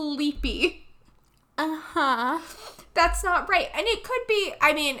sleepy? Uh-huh. That's not right. And it could be,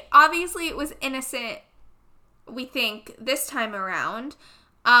 I mean, obviously it was innocent, we think, this time around.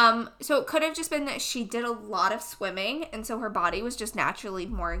 So it could have just been that she did a lot of swimming, and so her body was just naturally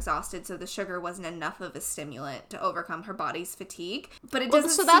more exhausted, so the sugar wasn't enough of a stimulant to overcome her body's fatigue. But it doesn't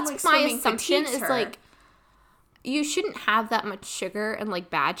seem like swimming fatigues her. So that's my assumption is, like, you shouldn't have that much sugar and, like,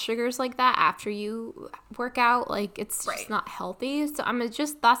 bad sugars like that after you work out. Like, it's just not healthy. So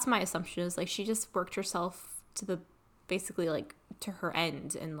that's my assumption is, like, she just worked herself to basically, like, to her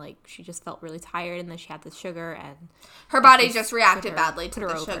end, and, like, she just felt really tired, and then she had the sugar, and her body just reacted badly to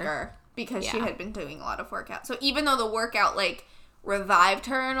the sugar because she had been doing a lot of workout. So even though the workout, like, revived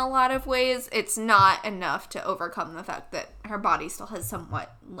her in a lot of ways, it's not enough to overcome the fact that her body still has some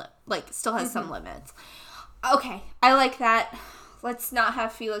limits. Okay, I like that. Let's not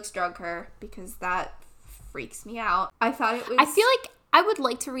have Felix drug her because that freaks me out. I thought it was... I feel like I would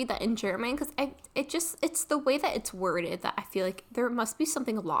like to read that in German because it's the way that it's worded that I feel like there must be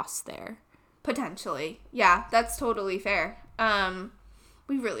something lost there. Potentially. Yeah, that's totally fair.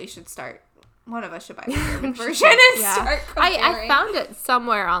 We really should start. One of us should buy the German version and start comparing. I found it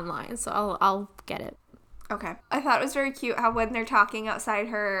somewhere online, so I'll get it. Okay. I thought it was very cute how when they're talking outside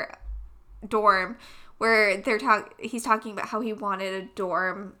her dorm, where he's talking about how he wanted a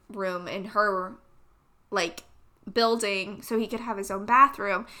dorm room in her, like, building so he could have his own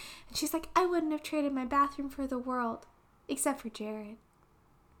bathroom. And she's like, I wouldn't have traded my bathroom for the world, except for Jared.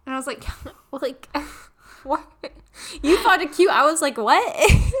 And I was like, like, what? You found it cute. I was like,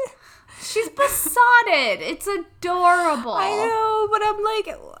 what? she's besotted. It's adorable. I know, but I'm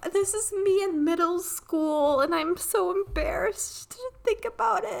like, this is me in middle school, and I'm so embarrassed to think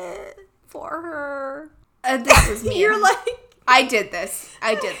about it for her. This is me. You're like, I did this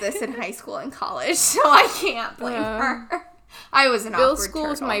in high school and college, so I can't blame her. I was an middle awkward school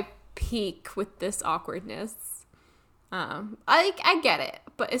was turtle. my peak with this awkwardness. I get it,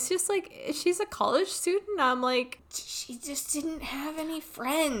 but it's just like, she's a college student. I'm like, she just didn't have any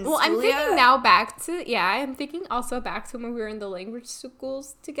friends. well, I'm Julia. thinking now back to, I'm thinking also back to when we were in the language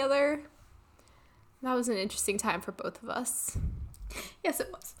schools together. That was an interesting time for both of us. Yes, it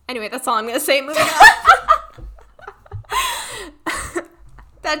was. Anyway, that's all I'm going to say. Moving on.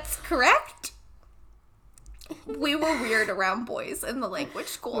 That's correct. We were weird around boys in the language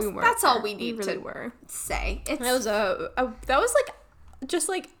schools. That's all we need really to were. say. That was that was like just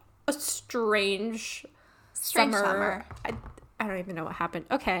like a strange summer. I don't even know what happened.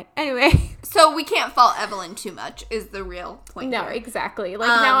 Okay. Anyway. So we can't fault Evelyn too much is the real point. No, here. exactly. Like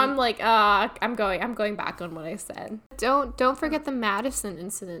now I'm like, I'm going back on what I said. Don't forget the Madison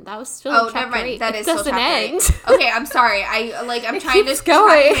incident. That was still in chapter 8. That it is still doesn't chapter end. 8. Okay, I'm sorry. I'm It trying to keeps track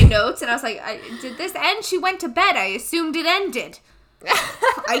going. my notes, and I was like, did this end? She went to bed. I assumed it ended.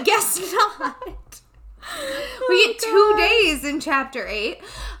 I guess not. We get 2 days in chapter 8.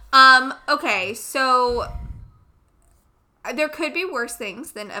 Okay, so there could be worse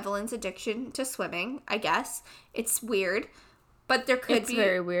things than Evelyn's addiction to swimming, I guess. It's weird, but there could be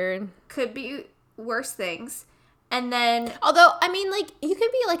very weird. Could be worse things. And then Although, I mean, like, you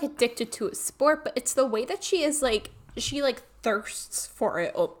could be like addicted to a sport, but it's the way that she is like, she like thirsts for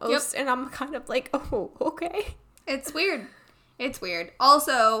it almost. Yep. And I'm kind of like, oh, okay. it's weird. It's weird.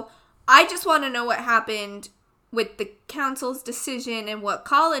 Also, I just want to know what happened with the council's decision and what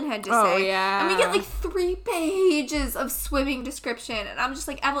Colin had to say. Oh, yeah. And we get like 3 pages of swimming description. And I'm just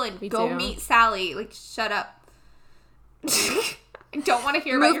like, Evelyn, go too. meet Sally. Like, shut up. I don't want to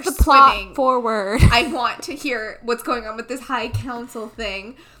hear about Move your the swimming. plot forward. I want to hear what's going on with this high council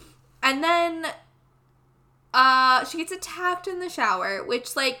thing. And then she gets attacked in the shower,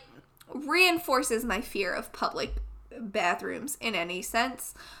 which like reinforces my fear of public bathrooms in any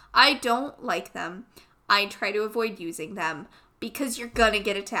sense. I don't like them. I try to avoid using them because you're gonna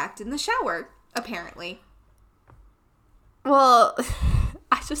get attacked in the shower, apparently. Well,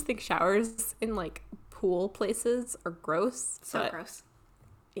 I just think showers in like pool places are gross. So gross.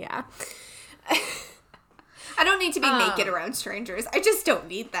 Yeah. I don't need to be naked around strangers. I just don't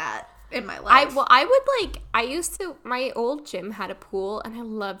need that in my life. My old gym had a pool and I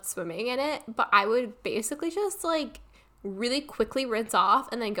loved swimming in it, but I would basically just like really quickly rinse off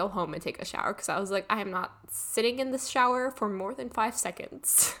and then go home and take a shower because I was like, I am not sitting in this shower for more than 5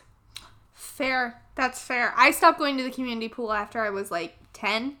 seconds. Fair. That's fair. I stopped going to the community pool after I was like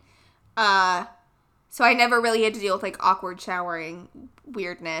 10. So I never really had to deal with like awkward showering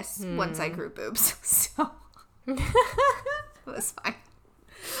weirdness once I grew boobs. So it was fine.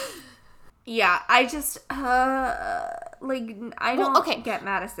 Yeah, I just I don't get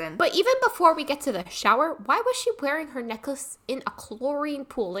Madison. But even before we get to the shower, why was she wearing her necklace in a chlorine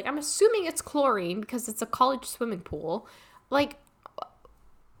pool? Like, I'm assuming it's chlorine because it's a college swimming pool. Like,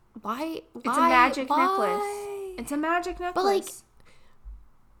 why? It's a magic necklace. It's a magic necklace. But like,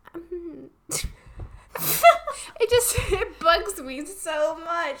 it bugs me so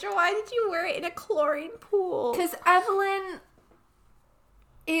much. Why did you wear it in a chlorine pool? Because Evelyn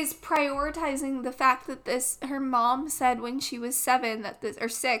is prioritizing the fact that her mom said when she was 6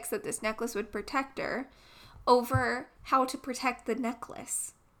 that this necklace would protect her over how to protect the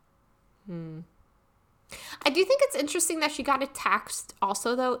necklace. I do think it's interesting that she got attacked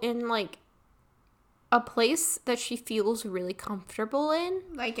also though in like a place that she feels really comfortable in.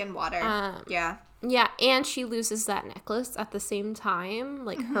 Like in water. Yeah. Yeah, and she loses that necklace at the same time,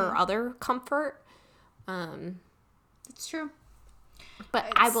 like her other comfort. It's true.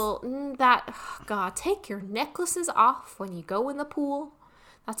 But God, take your necklaces off when you go in the pool.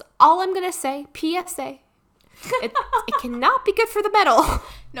 That's all I'm going to say. PSA. It cannot be good for the medal.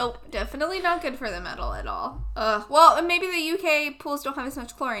 Nope, definitely not good for the medal at all. Well, maybe the UK pools don't have as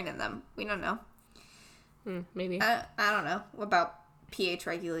much chlorine in them. We don't know. Maybe. I don't know about pH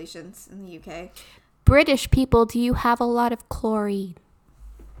regulations in the UK. British people, do you have a lot of chlorine?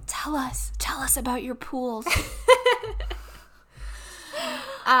 Tell us about your pools.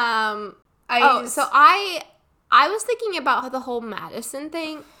 I was thinking about the whole Madison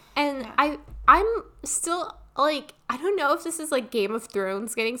thing, and I'm still like, I don't know if this is like Game of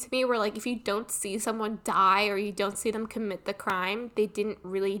Thrones getting to me, where like if you don't see someone die or you don't see them commit the crime, they didn't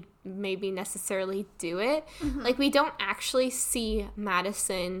really maybe necessarily do it. Like, we don't actually see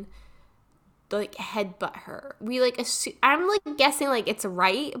Madison like headbutt her. We like assume, I'm like guessing like it's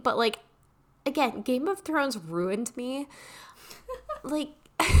right, but like, again, Game of Thrones ruined me. Like,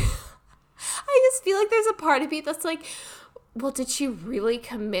 I just feel like there's a part of me that's like, well, did she really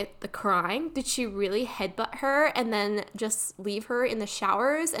commit the crime? Did she really headbutt her and then just leave her in the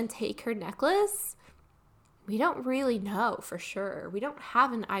showers and take her necklace? We don't really know for sure. We don't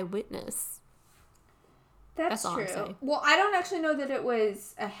have an eyewitness. That's all I'm true. saying. Well, I don't actually know that it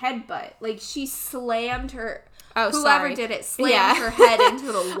was a headbutt. Like, she slammed her... Oh, whoever sorry. did it slammed her head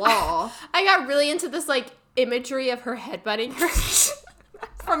into the wall. I got really into this, like, imagery of her headbutting her.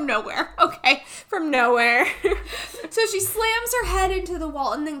 From nowhere. Okay. From nowhere. So she slams her head into the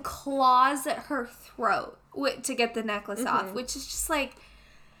wall and then claws at her throat to get the necklace off, which is just like,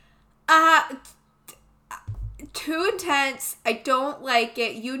 too intense. I don't like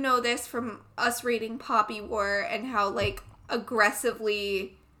it. You know this from us reading Poppy War and how, like,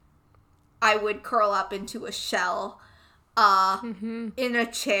 aggressively I would curl up into a shell in a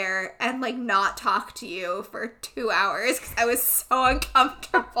chair and, like, not talk to you for 2 hours because I was so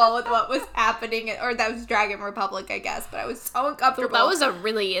uncomfortable with what was happening. Or that was Dragon Republic, I guess, but I was so uncomfortable. That was a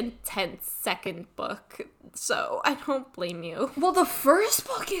really intense second book, so I don't blame you. Well, the first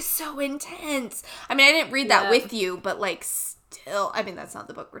book is so intense. I mean, I didn't read that with you, but, like, still, I mean, that's not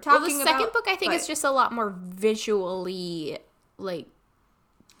the book we're talking about. The second book, I think, is just a lot more visually, like,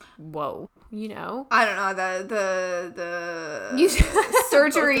 whoa, you know? I don't know, the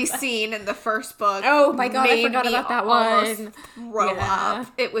surgery scene in the first book. Oh my god, I forgot about that one. Throw up.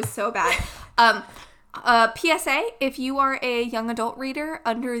 It was so bad. PSA, if you are a young adult reader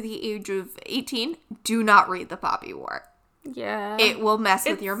under the age of 18, do not read The Poppy War. Yeah. It will mess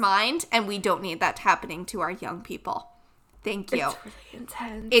with your mind, and we don't need that happening to our young people. Thank you. It's really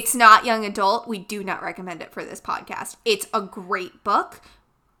intense. It's not young adult. We do not recommend it for this podcast. It's a great book,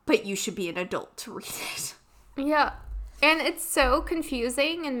 but you should be an adult to read it. Yeah. And it's so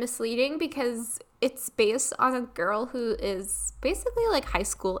confusing and misleading because it's based on a girl who is basically like high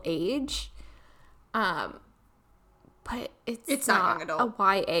school age. But it's not young adult.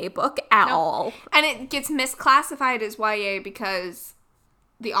 a YA book at all. And it gets misclassified as YA because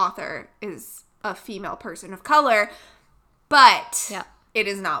the author is a female person of color, but it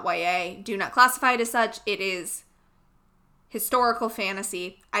is not YA. Do not classify it as such. It is historical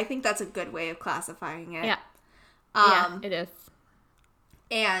fantasy. I think that's a good way of classifying it. Yeah. It is.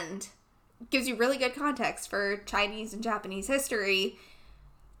 And gives you really good context for Chinese and Japanese history,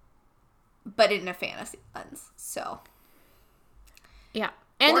 but in a fantasy lens. So, yeah.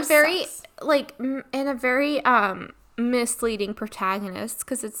 And a very, like, and a very misleading protagonist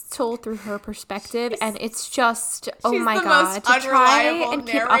because it's told through her perspective, and it's just, oh my god, to try and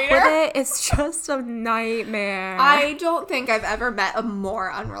keep up with it, it's just a nightmare. I don't think I've ever met a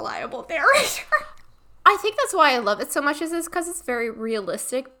more unreliable narrator. I think that's why I love it so much, is because it's very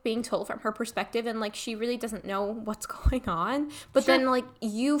realistic being told from her perspective, and like she really doesn't know what's going on, but then like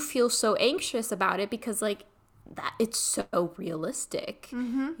you feel so anxious about it because like that it's so realistic,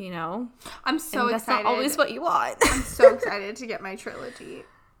 you know. I'm so and that's excited. not always what you want. I'm so excited to get my trilogy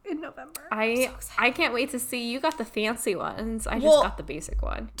in November. I can't wait to see. You got the fancy ones. I just got the basic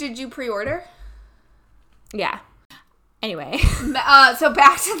one. Did you pre-order? Yeah. Anyway. So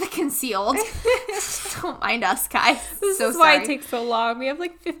back to the Concealed. Don't mind us, guys. This is why it takes so long. We have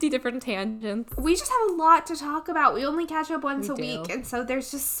like 50 different tangents. We just have a lot to talk about. We only catch up once a week, and so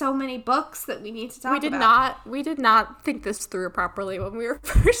there's just so many books that we need to talk about. We did not think this through properly when we were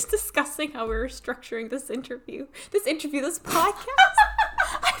first discussing how we were structuring this podcast.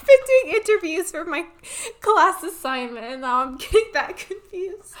 I've been doing interviews for my class assignment, and now I'm getting that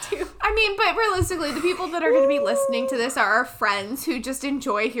confused too. I mean, but realistically, the people that are going to be listening to this are our friends who just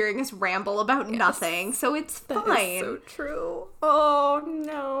enjoy hearing us ramble about nothing. So it's fine. That is so true. Oh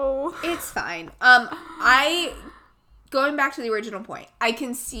no, it's fine. Going back to the original point, I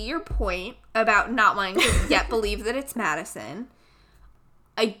can see your point about not wanting to yet believe that it's Madison.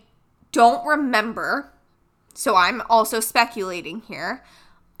 I don't remember, so I'm also speculating here.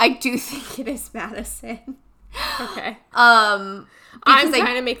 I do think it is Madison. Okay. I'm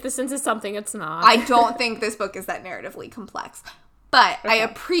trying to make this into something it's not. I don't think this book is that narratively complex. But I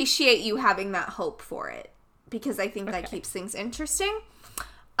appreciate you having that hope for it, because I think that keeps things interesting.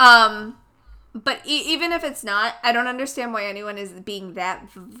 But even if it's not, I don't understand why anyone is being that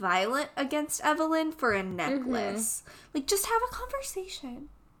violent against Evelyn for a necklace. Like, just have a conversation.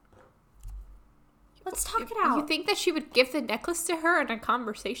 Let's talk it out. You think that she would give the necklace to her in a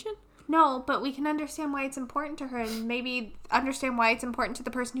conversation? No, but we can understand why it's important to her and maybe understand why it's important to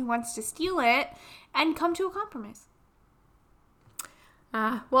the person who wants to steal it and come to a compromise.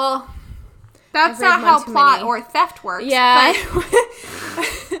 Well, that's not how plot or theft works. Yeah.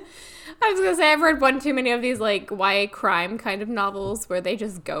 But I was going to say, I've read one too many of these, like, YA crime kind of novels where they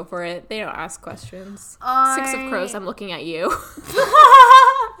just go for it. They don't ask questions. Six of Crows, I'm looking at you.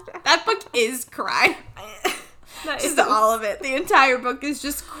 That book is crime. That is all of it. The entire book is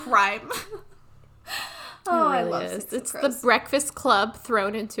just crime. Oh, It really I love is. Six of It's Crows. the Breakfast Club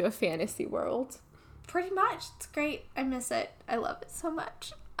thrown into a fantasy world. Pretty much. It's great. I miss it. I love it so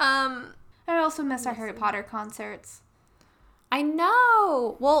much. I also miss our Harry Potter concerts. I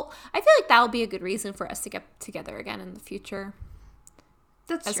know. Well, I feel like that'll be a good reason for us to get together again in the future.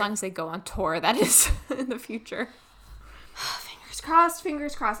 That's As true. long as they go on tour, that is, in the future. Fingers crossed,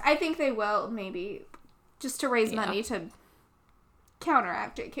 fingers crossed. I think they will, maybe, just to raise money to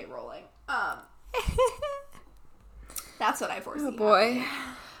counteract J.K. Rowling. That's what I foresee. Oh, boy.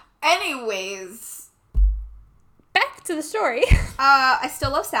 Anyways, Back to the story. I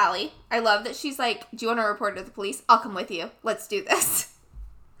still love Sally. I love that she's like, do you want to report to the police? I'll come with you. Let's do this.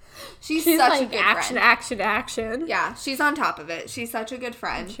 She's such like, a good action, friend. action. Yeah, she's on top of it. She's such a good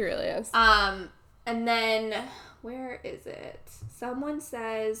friend. She really is. And then, where is it? Someone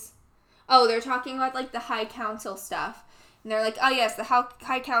says, oh, they're talking about, like, the High Council stuff. And they're like, oh, yes, the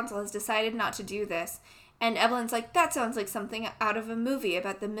High Council has decided not to do this. And Evelyn's like, that sounds like something out of a movie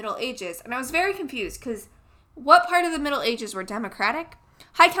about the Middle Ages. And I was very confused, because what part of the Middle Ages were democratic?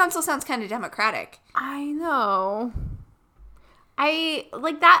 High Council sounds kind of democratic. I know.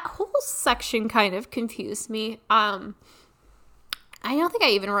 That whole section kind of confused me. I don't think I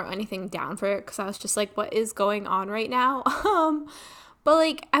even wrote anything down for it because I was just like, what is going on right now? But,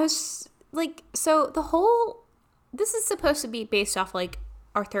 like, I was, like, so the whole, this is supposed to be based off, like,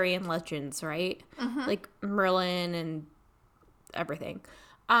 Arthurian legends, right? Mm-hmm. Like, Merlin and everything.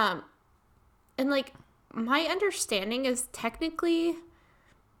 And, like, my understanding is technically,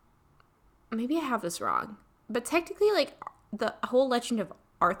 maybe I have this wrong, but technically, like, the whole legend of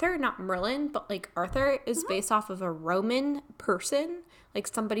Arthur, not Merlin, but, like, Arthur is based off of a Roman person, like,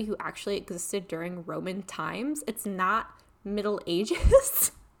 somebody who actually existed during Roman times. It's not Middle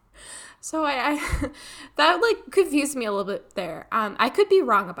Ages. So I that, like, confused me a little bit there. I could be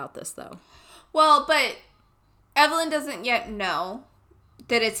wrong about this, though. Well, but Evelyn doesn't yet know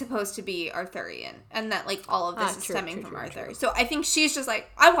that it's supposed to be Arthurian and that, like, all of this is stemming from Arthur. So I think she's just like,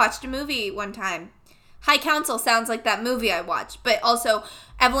 I watched a movie one time. High Council sounds like that movie I watched. But also,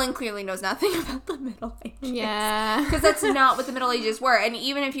 Evelyn clearly knows nothing about the Middle Ages. Yeah. Because that's not what the Middle Ages were. And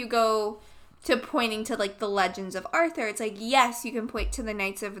even if you go to pointing to, like, the legends of Arthur, it's like, yes, you can point to the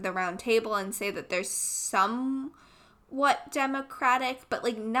Knights of the Round Table and say that there's somewhat democratic, but,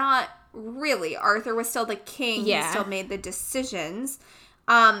 like, not really. Arthur was still the king. Yeah. He still made the decisions.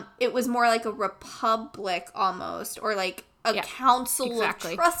 It was more like a republic almost, or like a council of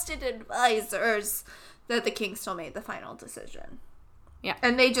trusted advisors that the king still made the final decision. Yeah.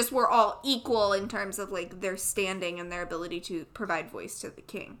 And they just were all equal in terms of, like, their standing and their ability to provide voice to the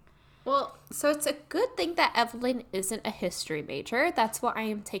king. Well, so it's a good thing that Evelyn isn't a history major. That's what I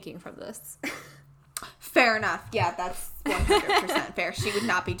am taking from this. Fair enough. Yeah, that's 100% fair. She would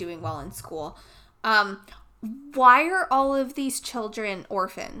not be doing well in school. Why are all of these children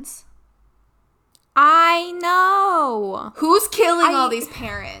orphans? I know. Who's killing all these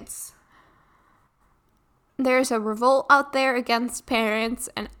parents? There's a revolt out there against parents,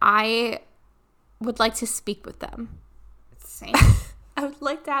 and I would like to speak with them. Same. I would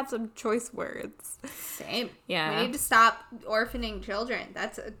like to have some choice words. Same. Yeah. We need to stop orphaning children.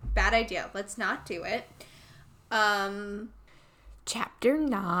 That's a bad idea. Let's not do it. Chapter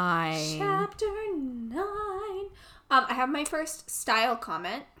 9. Chapter 9. I have my first style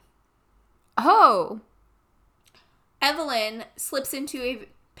comment. Oh. Evelyn slips into a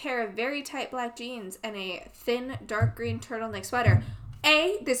pair of very tight black jeans and a thin dark green turtleneck sweater.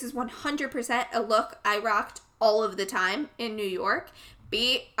 This is 100% a look I rocked all of the time in New York.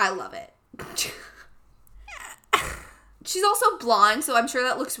 B, I love it. She's also blonde, so I'm sure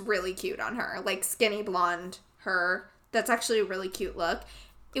that looks really cute on her. Like, skinny blonde her. That's actually a really cute look.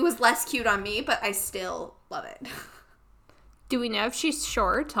 It was less cute on me, but I still love it. Do we know if she's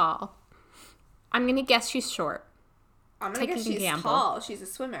short or tall? I'm going to guess she's short. I'm going to guess she's tall. She's a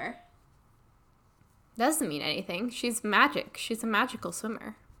swimmer. Doesn't mean anything. She's magic. She's a magical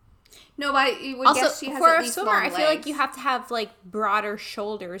swimmer. No, but you would also, guess she has for at a least swimmer, long I legs. feel like you have to have, like, broader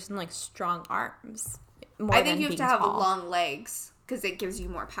shoulders and, like, strong arms. I think you have to have long legs. because it gives you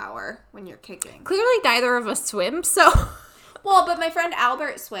more power when you're kicking. Clearly neither of us swim, so... Well, but my friend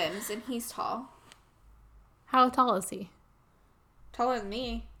Albert swims, and he's tall. How tall is he? Taller than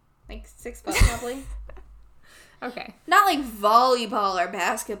me. Like 6 foot, probably. Okay. Not like volleyball or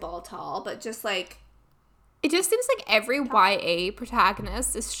basketball tall, but just like... It just seems like every YA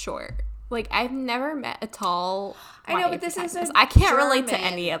protagonist is short. Like, I've never met a tall I know, YA but this is protagonist. a I can't relate to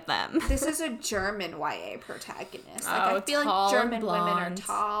German- any of them. This is a German YA protagonist. Like, Oh, I feel like tall and German women are blonde.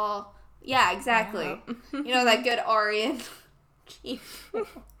 tall. Yeah, exactly. Yeah. You know, that good Aryan.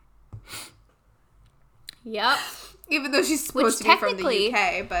 Yep. Even though she's supposed to be from the technically-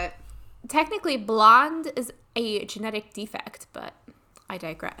 UK, but... Technically, blonde is a genetic defect, but I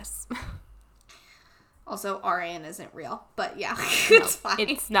digress. Also, Aryan isn't real, but yeah, No, it's fine.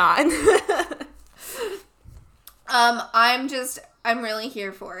 it's not. I'm really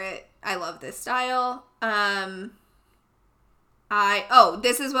here for it. I love this style.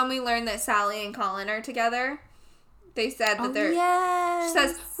 This is when we learned that Sally and Colin are together. They said that they're... yes. She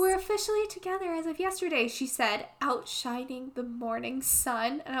says, we're officially together as of yesterday. She said, outshining the morning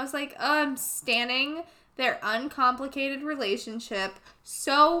sun. And I was like, I'm standing their uncomplicated relationship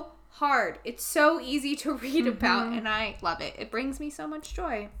so hard. It's so easy to read about, and I love it. It brings me so much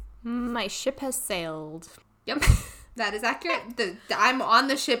joy. My ship has sailed. Yep, that is accurate. I'm on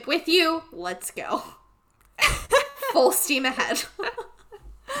the ship with you. Let's go. Full steam ahead.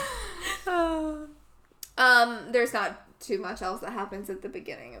 There's not too much else that happens at the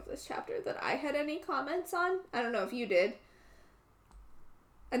beginning of this chapter that I had any comments on. I don't know if you did.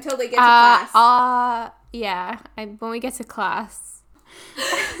 Until they get to class. Yeah. When we get to class.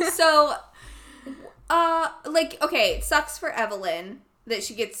 So, okay, it sucks for Evelyn that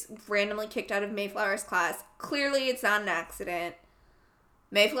she gets randomly kicked out of Mayflower's class. Clearly, it's not an accident.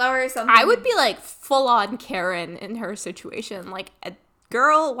 Mayflower is something... I would be like full on Karen in her situation. Like,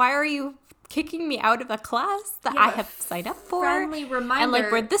 girl, why are you kicking me out of a class that I have signed up for? Friendly reminder. And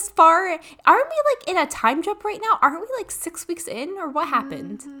like, we're this far. Aren't we like in a time jump right now? Aren't we like 6 weeks in, or what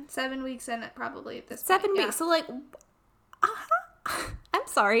happened? 7 weeks in it, probably, at this 7 point. weeks. So like, I'm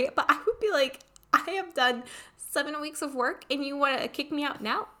sorry, but I would be like, I have done 7 weeks of work, and you want to kick me out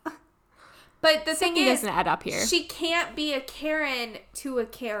now? But the thing Something is, doesn't add up here. she can't be a Karen to a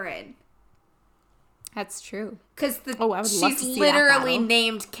Karen. That's true. Because I would love she's to see that literally battle.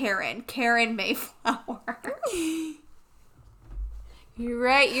 named Karen Mayflower. You're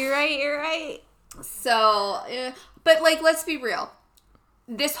right. So, but like, let's be real.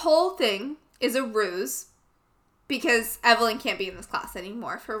 This whole thing is a ruse because Evelyn can't be in this class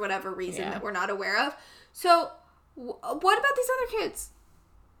anymore for whatever reason that we're not aware of. So, what about these other kids?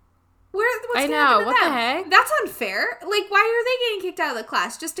 What's gonna happen to what the them? heck? That's unfair. Like, why are they getting kicked out of the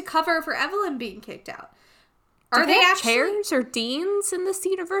class? Just to cover for Evelyn being kicked out? Are they have chairs or deans in this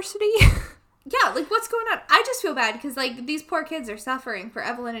university? Yeah, like, what's going on? I just feel bad because, like, these poor kids are suffering for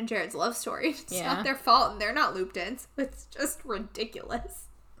Evelyn and Jared's love story. It's not their fault, and they're not looped in. So it's just ridiculous.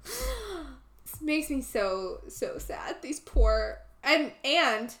 This makes me so sad. These poor...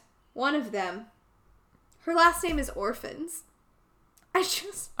 And one of them, her last name is Orphans.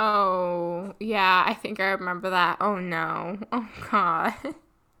 Oh, yeah, I think I remember that. Oh, no. Oh, God.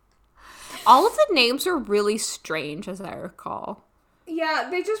 All of the names are really strange, as I recall. Yeah,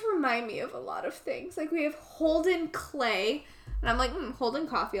 they just remind me of a lot of things. Like, we have Holden Clay, and I'm like, Holden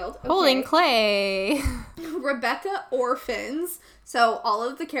Caulfield. Okay. Holden Clay. Rebecca Orphans. So, all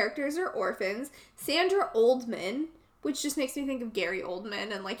of the characters are orphans. Sandra Oldman, which just makes me think of Gary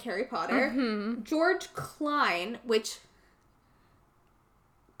Oldman and, like, Harry Potter. Mm-hmm. George Klein,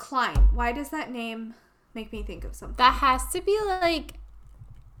 why does that name make me think of something? That has to be, like,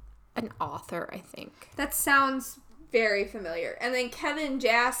 an author, I think. That sounds very familiar. And then Kevin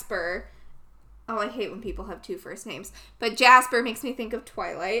Jasper. Oh, I hate when people have two first names. But Jasper makes me think of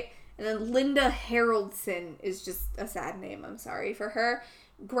Twilight. And then Linda Haraldson is just a sad name. I'm sorry for her.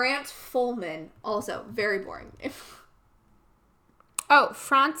 Grant Fullman, also very boring name. Oh,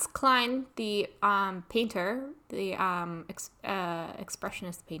 Franz Klein, the painter, the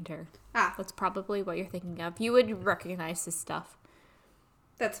expressionist painter. That's probably what you're thinking of. You would recognize his stuff.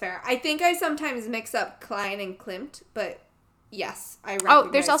 That's fair. I think I sometimes mix up Klein and Klimt, but yes, I recognize. Oh,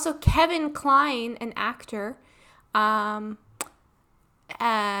 there's also Kevin Kline, an actor. A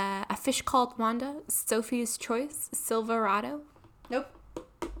Fish Called Wanda, Sophie's Choice, Silverado. Nope.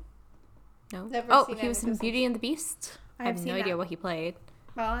 No. Never seen he was in Beauty and the Beast. I have no idea what he played.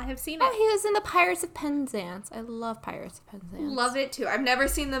 Well, I have seen it. Oh, he was in the Pirates of Penzance. I love Pirates of Penzance. Love it too. I've never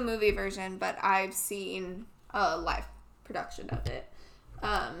seen the movie version, but I've seen a live production of it.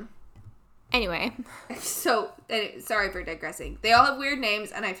 Anyway. So, sorry for digressing. They all have weird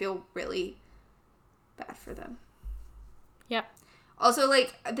names, and I feel really bad for them. Yep. Also,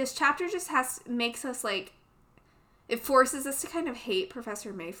 like, this chapter just makes us, like, it forces us to kind of hate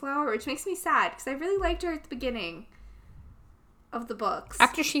Professor Mayflower, which makes me sad, because I really liked her at the beginning of the books.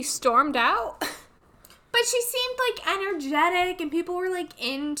 After she stormed out? But she seemed, like, energetic, and people were, like,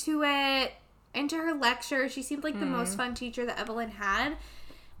 into her lecture. She seemed like the most fun teacher that Evelyn had.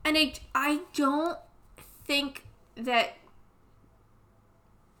 And I don't think that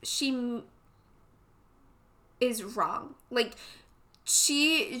she is wrong. Like,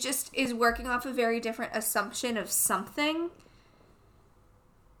 she just is working off a very different assumption of something.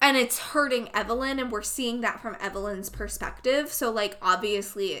 And it's hurting Evelyn, and we're seeing that from Evelyn's perspective. So, like,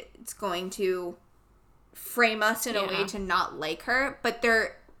 obviously it's going to frame us in a way to not like her. But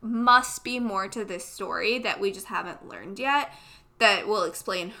there must be more to this story that we just haven't learned yet that will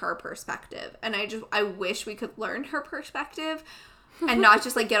explain her perspective. And I wish we could learn her perspective and not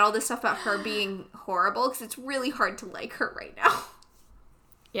just, like, get all this stuff about her being horrible, because it's really hard to like her right now.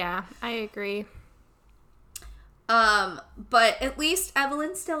 Yeah, I agree. But at least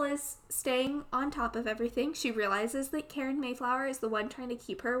Evelyn still is staying on top of everything. She realizes that Karen Mayflower is the one trying to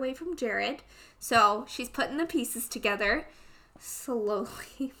keep her away from Jared. So she's putting the pieces together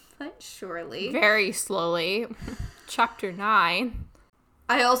slowly but surely. Very slowly. Chapter 9.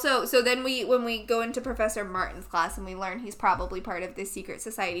 So then when we go into Professor Martin's class and we learn he's probably part of this secret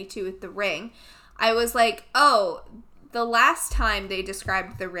society too with the ring, I was like, oh, the last time they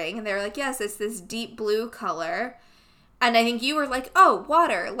described the ring, and they were like, yes, it's this deep blue color. And I think you were like, oh,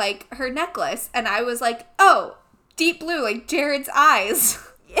 water, like her necklace. And I was like, oh, deep blue, like Jared's eyes.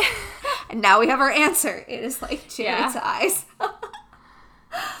 Yeah. And now we have our answer. It is like Jared's eyes.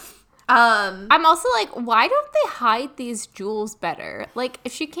 I'm also like, why don't they hide these jewels better? Like,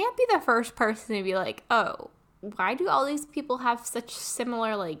 if she can't be the first person to be like, oh, why do all these people have such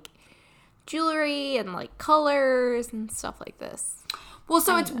similar, like, jewelry and, like, colors and stuff like this? Well,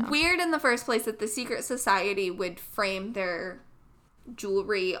 so it's weird in the first place that the secret society would frame their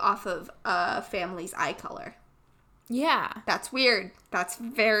jewelry off of a family's eye color. Yeah. That's weird. That's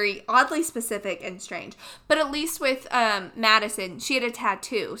very oddly specific and strange. But at least with Madison, she had a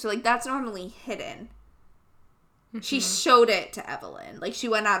tattoo. So, like, that's normally hidden. Mm-hmm. She showed it to Evelyn. Like, she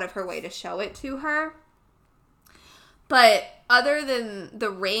went out of her way to show it to her. But other than the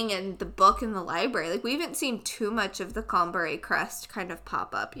ring and the book in the library, like, we haven't seen too much of the Calmbury crest kind of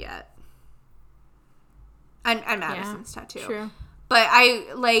pop up yet. And Madison's tattoo. True. But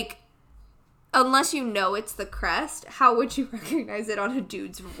unless you know it's the crest, how would you recognize it on a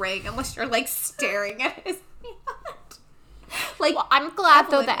dude's ring unless you're, like, staring at his hand? Like, well, I'm glad,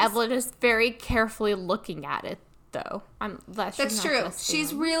 though, that Evelyn is very carefully looking at it, though. That's true.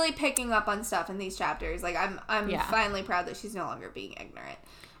 She's really picking up on stuff in these chapters. Like, I'm finally proud that she's no longer being ignorant.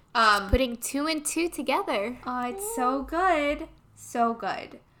 She's putting 2 and 2 together. Oh, it's so good. So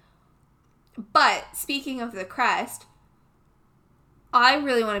good. But, speaking of the crest, I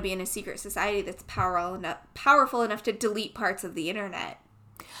really want to be in a secret society that's powerful enough to delete parts of the internet.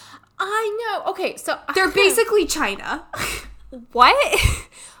 I know. Okay, so they're basically China. What?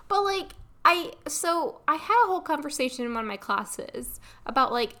 But, like, I had a whole conversation in one of my classes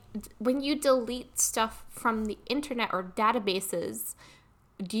about, like, when you delete stuff from the internet or databases,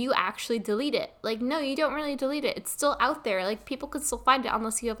 do you actually delete it? Like, no, you don't really delete it. It's still out there. Like, people could still find it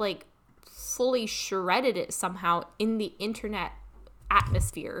unless you have, like, fully shredded it somehow in the internet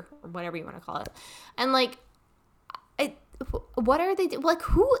atmosphere or whatever you want to call it. And, like, what are they doing? Like,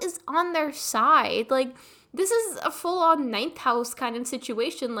 who is on their side? Like, this is a full-on Ninth House kind of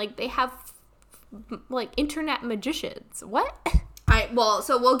situation. Like, they have, like, internet magicians. What?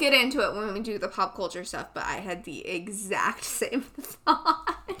 So we'll get into it when we do the pop culture stuff, but I had the exact same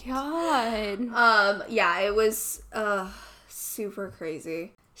thought. God. Yeah, it was super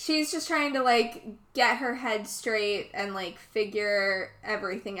crazy. She's just trying to, like, get her head straight and, like, figure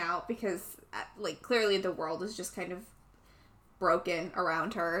everything out because, like, clearly the world is just kind of broken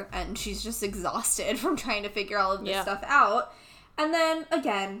around her and she's just exhausted from trying to figure all of this stuff out. And then,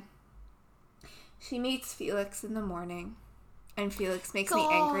 again, she meets Felix in the morning and Felix makes me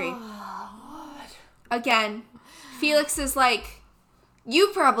angry. Again, Felix is like, you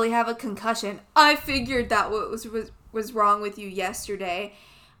probably have a concussion. I figured that what was wrong with you yesterday.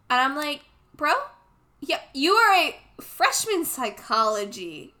 And I'm like, bro, yeah, you are a freshman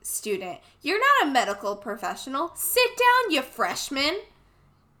psychology student. You're not a medical professional. Sit down, you freshman.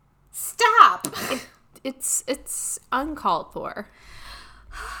 Stop. It's uncalled for.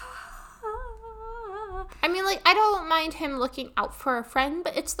 I mean, like, I don't mind him looking out for a friend,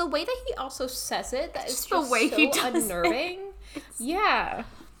 but it's the way that he also says it that is just way so he does unnerving. Yeah.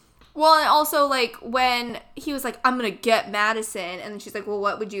 Well, and also, like, when he was like, I'm going to get Madison, and then she's like, well,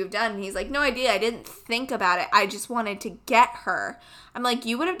 what would you have done? And he's like, no idea. I didn't think about it. I just wanted to get her. I'm like,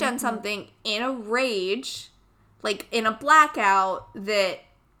 you would have done something in a rage, like, in a blackout that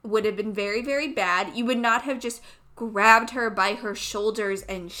would have been very, very bad. You would not have just grabbed her by her shoulders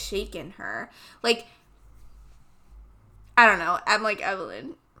and shaken her. Like, I don't know. I'm like,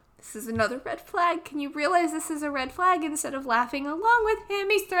 Evelyn, this is another red flag. Can you realize this is a red flag? Instead of laughing along with him,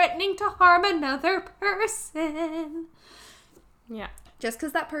 he's threatening to harm another person. Yeah. Just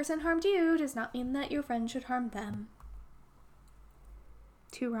because that person harmed you does not mean that your friend should harm them.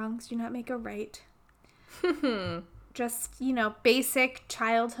 Two wrongs do not make a right. Just, basic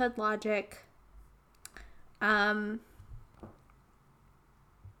childhood logic. And,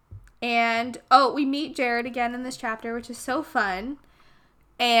 we meet Jared again in this chapter, which is so fun.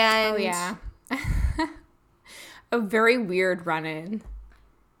 And oh, yeah. A very weird run-in.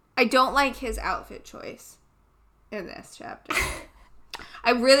 I don't like his outfit choice in this chapter.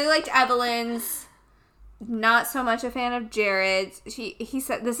 I really liked Evelyn's. Not so much a fan of Jared's. He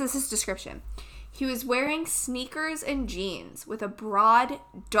said, this is his description. He was wearing sneakers and jeans with a broad,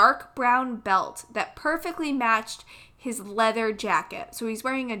 dark brown belt that perfectly matched his leather jacket. So he's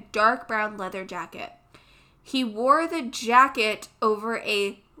wearing a dark brown leather jacket. He wore the jacket over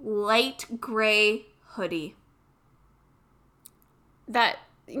a light gray hoodie. That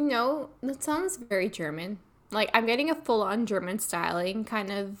sounds very German. Like, I'm getting a full-on German styling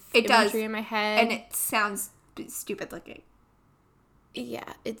kind of imagery in my head. And it sounds stupid looking.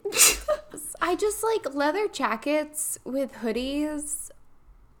 Yeah. I just, like, leather jackets with hoodies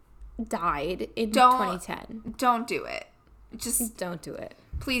died in 2010. Don't do it. Just don't do it.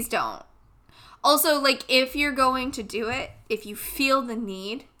 Please don't. Also, like, if you're going to do it, if you feel the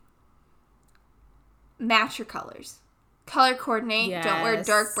need, match your colors. Color coordinate. Yes. Don't wear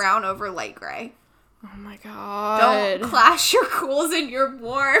dark brown over light gray. Oh my god. Don't clash your cools and your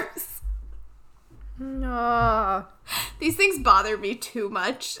warms. No. These things bother me too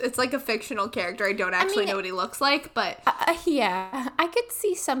much. It's like a fictional character. I don't actually know what he looks like, but... yeah. I could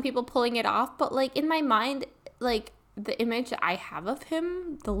see some people pulling it off, but, like, in my mind, like... the image that I have of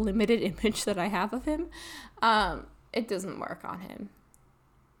him, the limited image that I have of him, it doesn't work on him.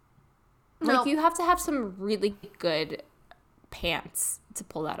 Like, Nope. You have to have some really good pants to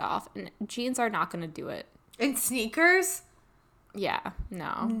pull that off, and jeans are not going to do it. And sneakers? Yeah,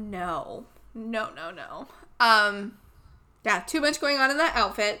 no. No. Yeah, too much going on in that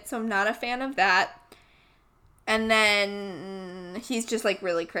outfit, so I'm not a fan of that. And then he's just, like,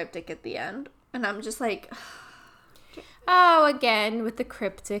 really cryptic at the end. And I'm just like... Oh, again, with the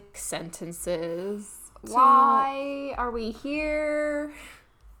cryptic sentences. Why are we here?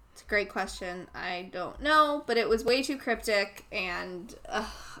 It's a great question. I don't know, but it was way too cryptic, and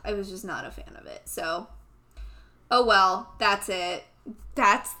I was just not a fan of it. So, oh well, that's it.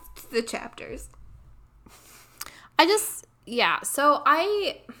 That's the chapters.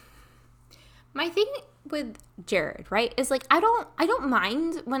 My thing with Jared, right, is like I don't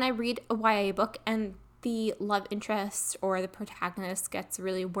mind when I read a YA book and the love interest or the protagonist gets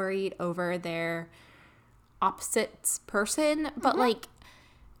really worried over their opposite person, but like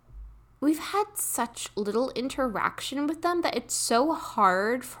we've had such little interaction with them that it's so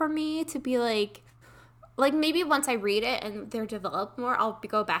hard for me to be like maybe once I read it and they're developed more, I'll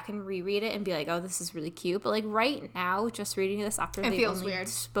go back and reread it and be like, oh, this is really cute. But like right now, just reading this after they've only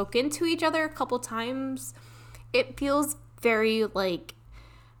spoken to each other a couple times, it feels very like,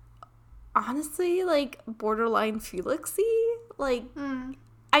 honestly, like borderline Felix-y. Like,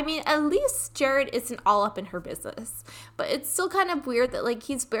 I mean, at least Jared isn't all up in her business. But it's still kind of weird that like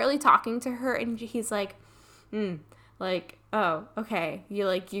he's barely talking to her and he's like, like, oh, okay,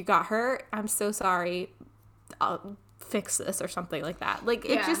 you got her. I'm so sorry. I'll fix this or something like that. Like,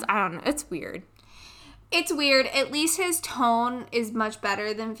 it just, I don't know. It's weird. It's weird. At least his tone is much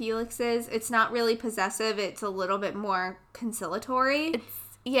better than Felix's. It's not really possessive. It's a little bit more conciliatory.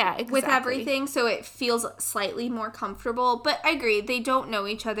 Yeah, exactly. With everything, so it feels slightly more comfortable. But I agree, they don't know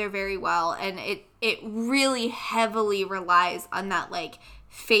each other very well, and it really heavily relies on that, like,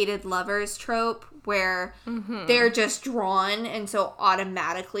 fated lovers trope where they're just drawn, and so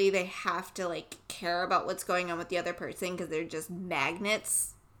automatically they have to, like, care about what's going on with the other person because they're just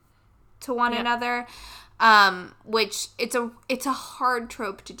magnets to one another. Which it's a hard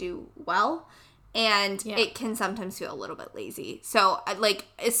trope to do well. And it can sometimes feel a little bit lazy. So, like,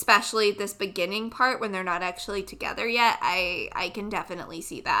 especially this beginning part when they're not actually together yet, I can definitely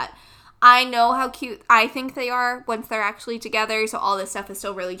see that. I know how cute I think they are once they're actually together, so all this stuff is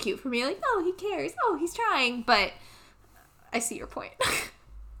still really cute for me. Like, oh, he cares. Oh, he's trying. But I see your point.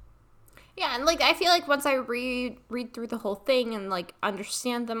 Yeah, and, like, I feel like once I read through the whole thing and, like,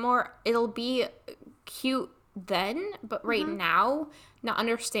 understand them more, it'll be cute then, but right now, not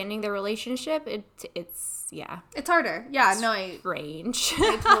understanding the relationship, it's harder. Yeah, no, strange.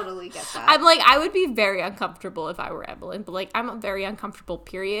 I totally get that. I'm like, I would be very uncomfortable if I were Evelyn, but, like, I'm a very uncomfortable,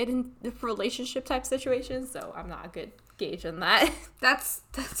 period, in the relationship type situations, so I'm not a good gauge on that. That's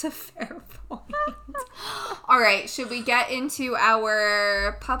a fair point. All right, should we get into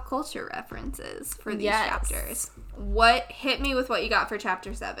our pop culture references for these chapters? What hit me with what you got for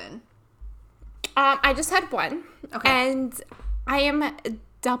chapter 7? I just had one. Okay. And I am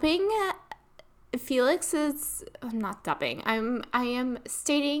dubbing Felix's. I'm not dubbing. I am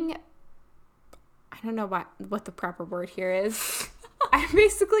stating. I don't know what the proper word here is. I'm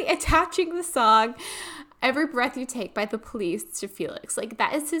basically attaching the song "Every Breath You Take" by The Police to Felix. Like,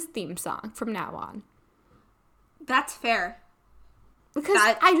 that is his theme song from now on. That's fair. Because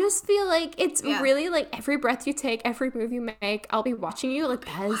I just feel like it's really like every breath you take, every move you make, I'll be watching you. Like,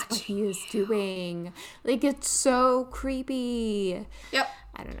 that is what he is doing. Like, it's so creepy. Yep.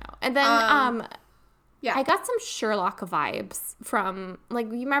 I don't know. And then, I got some Sherlock vibes from, like,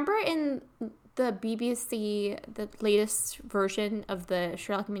 you remember in the BBC, the latest version of the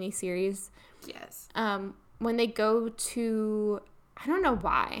Sherlock miniseries? Yes. When they go to, I don't know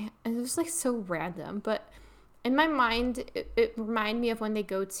why. It was, like, so random, but in my mind, it reminded me of when they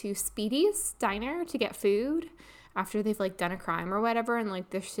go to Speedy's diner to get food after they've, like, done a crime or whatever, and, like,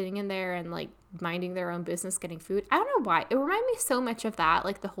 they're sitting in there and, like, minding their own business getting food. I don't know why. It reminded me so much of that,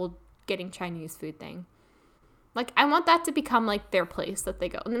 like, the whole getting Chinese food thing. Like, I want that to become, like, their place that they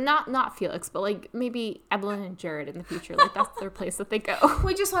go. Not Felix, but, like, maybe Evelyn and Jared in the future. Like, that's their place that they go.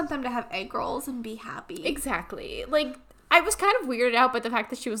 We just want them to have egg rolls and be happy. Exactly. Like, I was kind of weirded out by the fact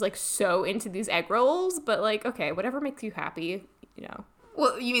that she was, like, so into these egg rolls, but, like, okay, whatever makes you happy, you know.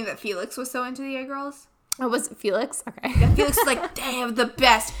 Well, you mean that Felix was so into the egg rolls? Oh, was it Felix? Okay. Yeah, Felix was like, they have the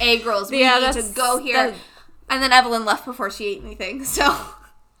best egg rolls. We need to go here. And then Evelyn left before she ate anything, so.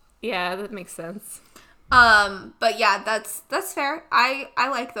 Yeah, that makes sense. But yeah, that's fair. I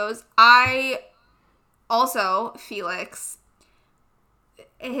like those. I also, Felix,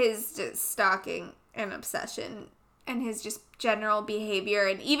 his just stalking and obsession and his just general behavior,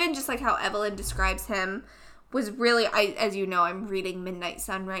 and even just like how Evelyn describes him, was really, as you know, I'm reading Midnight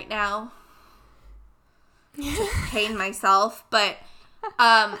Sun right now. Just pain myself. But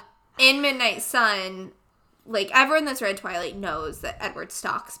in Midnight Sun, like, everyone that's read Twilight knows that Edward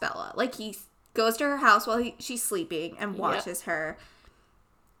stalks Bella. Like, he goes to her house while she's sleeping and watches her.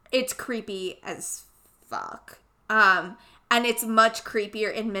 It's creepy as fuck. And it's much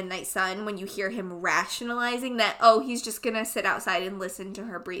creepier in Midnight Sun when you hear him rationalizing that, oh, he's just gonna sit outside and listen to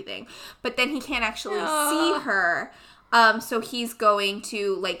her breathing. But then he can't actually see her. So he's going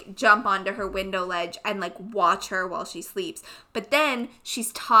to, like, jump onto her window ledge and, like, watch her while she sleeps. But then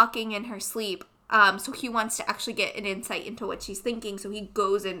she's talking in her sleep. So he wants to actually get an insight into what she's thinking. So he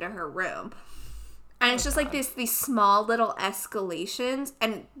goes into her room. And it's just like these small little escalations.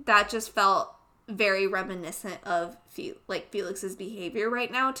 And that just felt very reminiscent of Felix's behavior right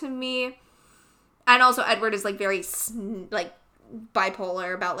now to me. And also Edward is, like, very like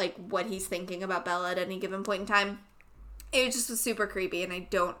bipolar about, like, what he's thinking about Bella at any given point in time. It just was super creepy, and I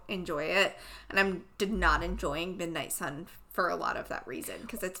don't enjoy it. And I'm not enjoying Midnight Sun for a lot of that reason,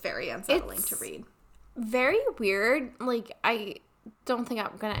 because it's very unsettling to read. Very weird. Like, I don't think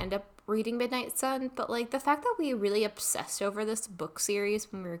I'm gonna end up reading Midnight Sun, but, like, the fact that we really obsessed over this book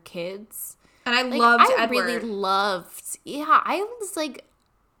series when we were kids. And I loved Edward. I really loved, I was, like,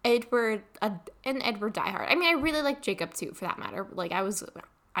 an Edward diehard. I mean, I really like Jacob, too, for that matter. Like, I'm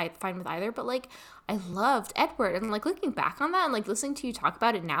fine with either, but, like, I loved Edward. And, like, looking back on that and, like, listening to you talk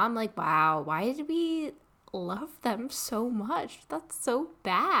about it now, I'm like, wow, why did we love them so much? That's so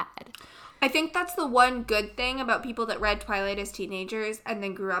bad. I think that's the one good thing about people that read Twilight as teenagers and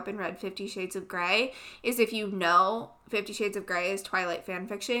then grew up and read 50 Shades of Grey, is if you know 50 Shades of Grey is Twilight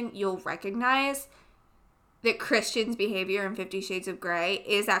fanfiction, you'll recognize that Christian's behavior in 50 Shades of Grey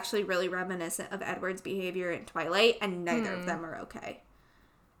is actually really reminiscent of Edward's behavior in Twilight, and neither of them are okay.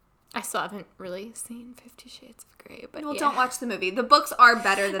 I still haven't really seen 50 Shades of Grey, but well, don't watch the movie. The books are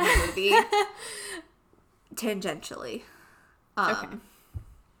better than the movie. Tangentially. Okay.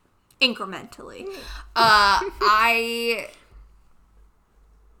 Incrementally.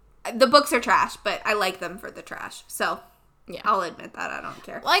 The books are trash, but I like them for the trash. So, yeah, I'll admit that. I don't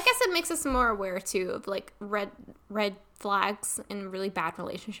care. Well, I guess it makes us more aware, too, of, like, red flags in really bad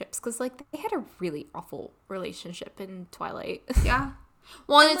relationships, because like they had a really awful relationship in Twilight. Yeah.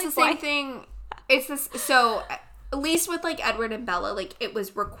 Well, and it's like, the same why? thing. It's this. So at least with like Edward and Bella, like it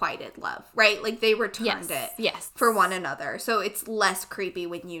was requited love, right? Like they returned it for one another. So it's less creepy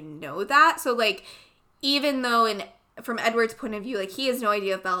when you know that. So like even though from Edward's point of view, like he has no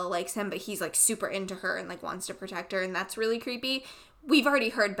idea if Bella likes him, but he's like super into her and like wants to protect her, and that's really creepy. We've already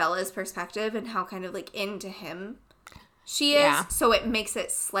heard Bella's perspective and how kind of like into him she is, so it makes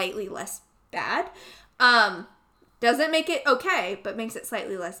it slightly less bad. Doesn't make it okay, but makes it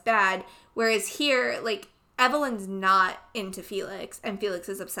slightly less bad. Whereas here, like, Evelyn's not into Felix, and Felix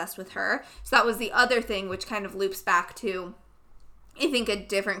is obsessed with her. So that was the other thing, which kind of loops back to, I think, a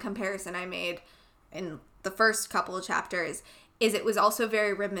different comparison I made in the first couple of chapters, is it was also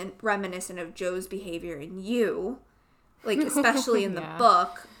very reminiscent of Joe's behavior in You. Like, especially in the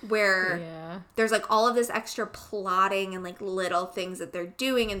book, where there's, like, all of this extra plotting and, like, little things that they're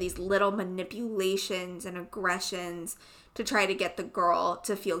doing and these little manipulations and aggressions to try to get the girl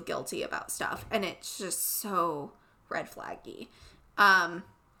to feel guilty about stuff. And it's just so red flaggy.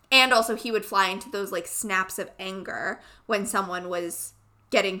 And also he would fly into those, like, snaps of anger when someone was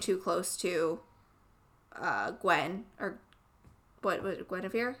getting too close to Gwen, or what was it,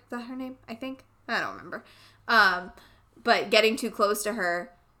 Guinevere? Is that her name? I think. I don't remember. But getting too close to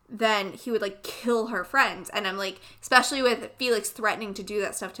her, then he would, like, kill her friends. And I'm like, especially with Felix threatening to do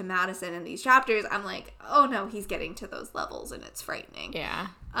that stuff to Madison in these chapters, I'm like, oh no, he's getting to those levels, and it's frightening. Yeah.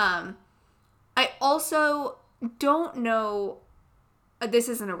 I also don't know, this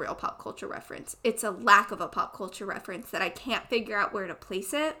isn't a real pop culture reference. It's a lack of a pop culture reference that I can't figure out where to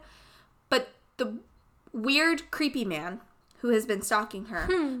place it. But the weird, creepy man who has been stalking her,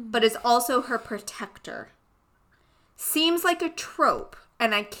 but is also her protector, seems like a trope,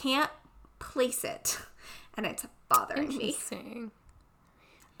 and I can't place it, and it's bothering me. Interesting.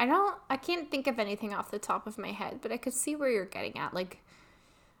 I can't think of anything off the top of my head, but I could see where you're getting at. Like,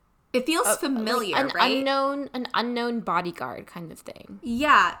 it feels familiar, like right? An unknown bodyguard kind of thing.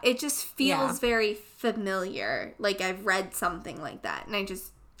 Yeah, it just feels very familiar. Like I've read something like that, and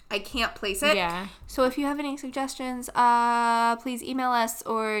I can't place it. Yeah. So if you have any suggestions, please email us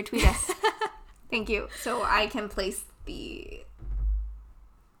or tweet us. Thank you. So I can place the...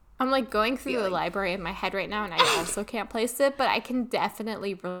 I'm like going through the library in my head right now, and I also can't place it, but I can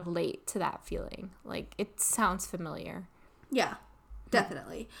definitely relate to that feeling. Like, it sounds familiar. Yeah,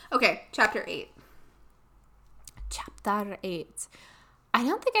 definitely. Okay, chapter 8. Chapter 8. I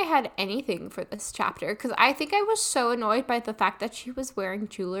don't think I had anything for this chapter, because I think I was so annoyed by the fact that she was wearing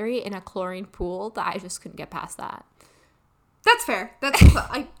jewelry in a chlorine pool that I just couldn't get past that. That's fair.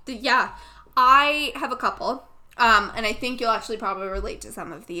 I have a couple, and I think you'll actually probably relate to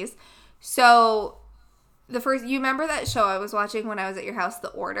some of these. So, the first, you remember that show I was watching when I was at your house, The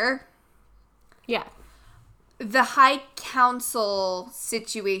Order? Yeah. The High Council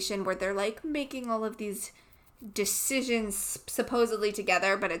situation where they're, like, making all of these decisions supposedly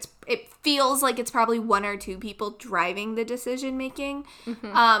together, but it feels like it's probably one or two people driving the decision making.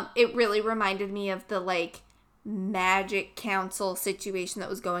 Mm-hmm. It really reminded me of the, like, magic council situation that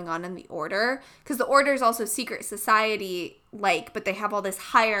was going on in the Order, because the Order is also secret society, like, but they have all this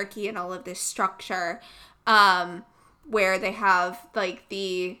hierarchy and all of this structure, where they have like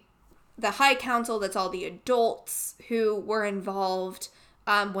the High Council, that's all the adults who were involved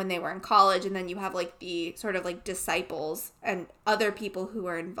when they were in college, and then you have like the sort of like disciples and other people who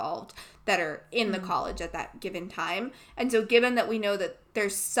are involved that are in the college at that given time. And so given that we know that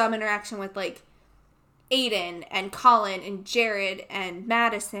there's some interaction with like Aiden and Colin and Jared and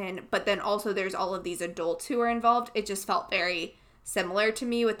Madison, but then also there's all of these adults who are involved, it just felt very similar to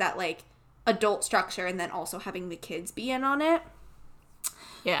me with that like adult structure, and then also having the kids be in on it.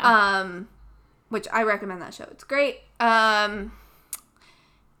 Yeah. Which I recommend that show. It's great. And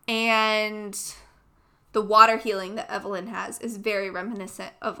the water healing that Evelyn has is very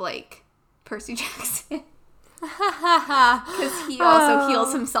reminiscent of like Percy Jackson. Because he also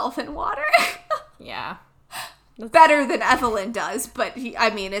heals himself in water. Yeah. Better than Evelyn does, but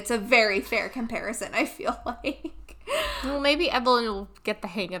it's a very fair comparison, I feel like. Well, maybe Evelyn will get the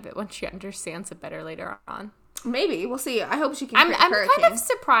hang of it when she understands it better later on. Maybe. We'll see. I hope she can create I'm hurricane. kind of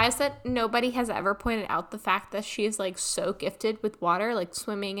surprised that nobody has ever pointed out the fact that she's, like, so gifted with water, like,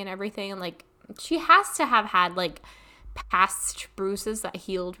 swimming and everything. And, like, she has to have had, like, past bruises that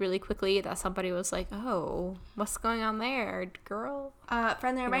healed really quickly that somebody was like, oh, what's going on there, girl?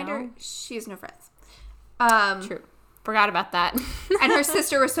 Friendly reminder, she has no friends. True. Forgot about that. And her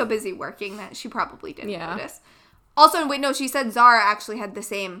sister was so busy working that she probably didn't notice. Also, wait, no, she said Zara actually had the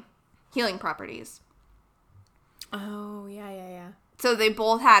same healing properties. Oh, yeah. So they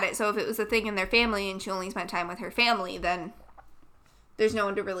both had it. So if it was a thing in their family and she only spent time with her family, then there's no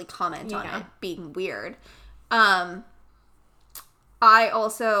one to really comment on it being weird. I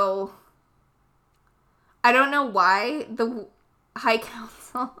don't know why the High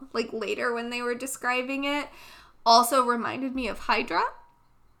Council, like later when they were describing it, also reminded me of Hydra.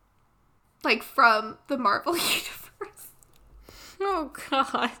 Like from the Marvel Universe. Oh,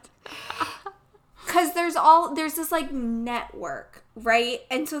 God. Because there's this like network, right?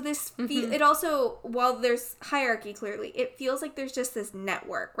 And so this, it also, while there's hierarchy clearly, it feels like there's just this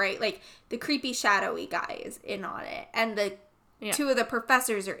network, right? Like the creepy shadowy guy is in on it, and the two of the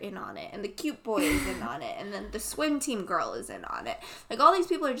professors are in on it, and the cute boy is in on it, and then the swim team girl is in on it. Like all these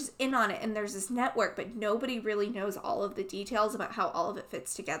people are just in on it, and there's this network, but nobody really knows all of the details about how all of it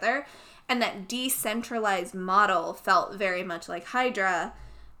fits together. And that decentralized model felt very much like Hydra,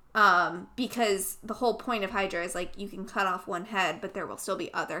 because the whole point of Hydra is like you can cut off one head, but there will still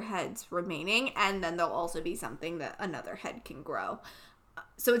be other heads remaining, and then there'll also be something that another head can grow.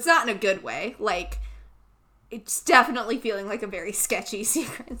 So it's not in a good way. Like, it's definitely feeling like a very sketchy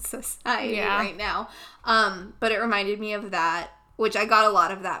secret society right now. But it reminded me of that, which I got a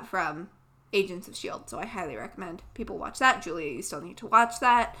lot of that from Agents of S.H.I.E.L.D., so I highly recommend people watch that. Julia, you still need to watch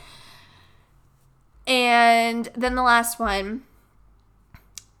that. And then the last one,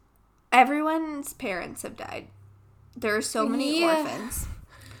 everyone's parents have died. There are so many orphans.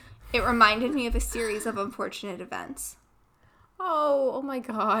 It reminded me of a series of unfortunate events. Oh my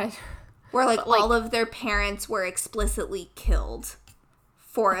God. Where like all of their parents were explicitly killed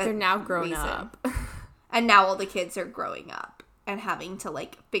for they're now grown reason. up. And now all the kids are growing up and having to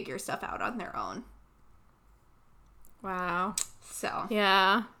like figure stuff out on their own. Wow. So.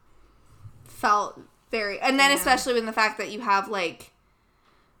 Yeah. Felt very, and then especially when the fact that you have like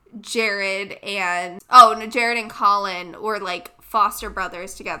Jared and Colin were like foster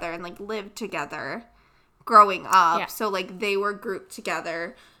brothers together and like lived together growing up. So like they were grouped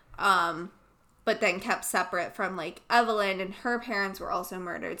together, but then kept separate from like Evelyn, and her parents were also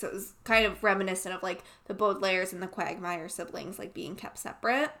murdered. So it was kind of reminiscent of like the Baudelaire's and the Quagmire siblings like being kept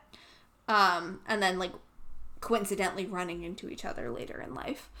separate, and then like coincidentally running into each other later in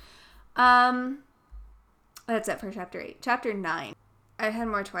life. That's it for chapter 8. Chapter 9. I had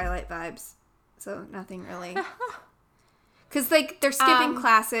more Twilight vibes, so nothing really. Because, like, they're skipping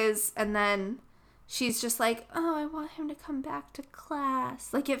classes, and then she's just like, oh, I want him to come back to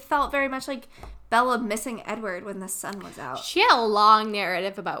class. Like, it felt very much like Bella missing Edward when the sun was out. She had a long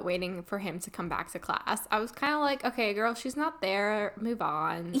narrative about waiting for him to come back to class. I was kind of like, okay, girl, she's not there. Move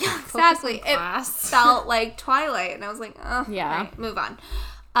on. Yeah, exactly. It felt like Twilight, and I was like, oh, yeah, right, move on.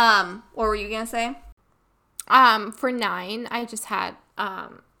 What were you going to say? For 9, I just had,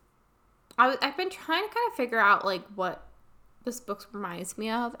 I've been trying to kind of figure out, like, what this book reminds me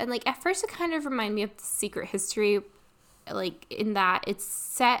of. And, like, at first it kind of reminded me of The Secret History, like, in that it's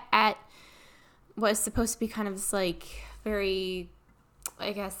set at what is supposed to be kind of this, like, very,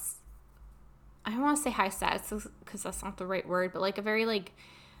 I guess, I don't want to say high status because that's not the right word, but, like, a very, like,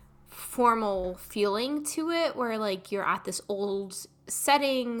 formal feeling to it where, like, you're at this old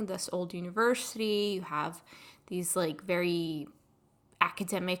setting, this old university, you have these like very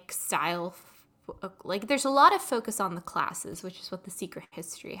academic style, like there's a lot of focus on the classes, which is what The Secret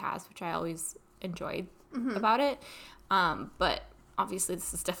History has, which I always enjoyed about it, but obviously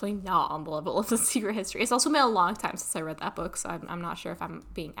this is definitely not on the level of The Secret History. It's also been a long time since I read that book, so I'm not sure if I'm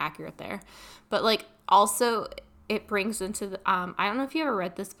being accurate there, but like also it brings into the, I don't know if you ever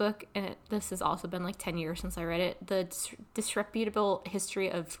read this book, and this has also been like 10 years since I read it, The Disreputable History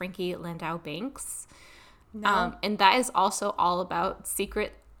of Frankie Landau Banks. No. And that is also all about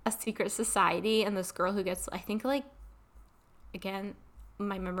a secret society, and this girl who gets, I think, like, again,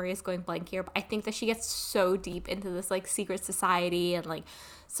 my memory is going blank here, but I think that she gets so deep into this, like, secret society, and, like,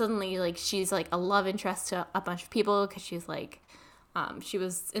 suddenly, like, she's, like, a love interest to a bunch of people, because she's, like, she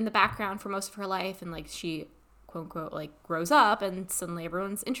was in the background for most of her life, and, like, she quote unquote like grows up and suddenly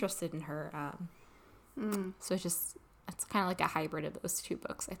everyone's interested in her, so it's kind of like a hybrid of those two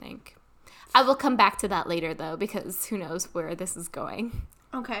books. I think I will come back to that later though, because who knows where this is going.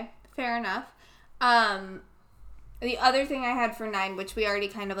 Okay, fair enough. The other thing I had for 9, which we already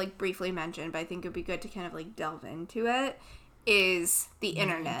kind of like briefly mentioned, but I think it would be good to kind of like delve into it, is the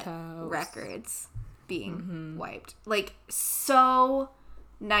internet records being wiped. Like, so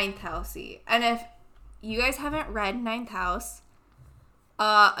Ninth Housey. And if you guys haven't read Ninth House,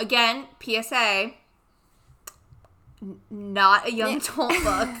 again, PSA, not a young adult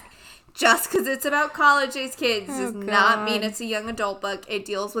book. Just because it's about college-age kids does not mean it's a young adult book. It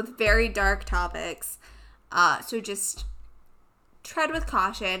deals with very dark topics. So just tread with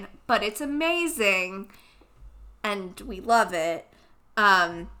caution, but it's amazing and we love it.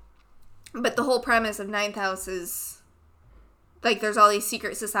 But the whole premise of Ninth House is, like, there's all these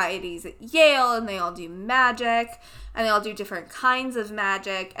secret societies at Yale, and they all do magic, and they all do different kinds of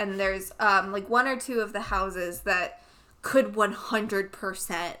magic, and there's, like, one or two of the houses that could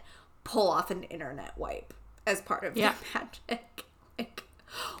 100% pull off an internet wipe as part of their magic. Like,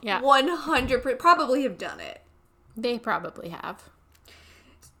 100%, probably have done it. They probably have.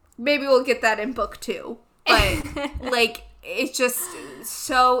 Maybe we'll get that in book 2. But, like, it's just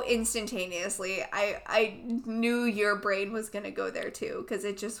so instantaneously. I knew your brain was going to go there, too. Because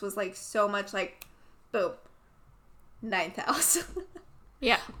it just was, like, so much, like, boom. Ninth House.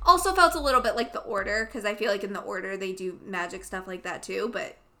 Yeah. Also felt a little bit like The Order. Because I feel like in The Order, they do magic stuff like that, too.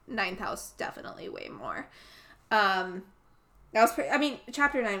 But Ninth House, definitely way more. That was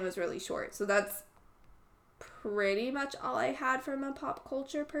chapter 9 was really short. So that's pretty much all I had from a pop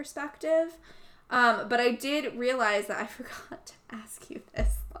culture perspective. But I did realize that I forgot to ask you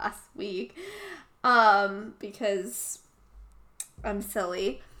this last week, because I'm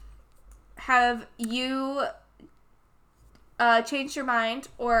silly. Have you changed your mind,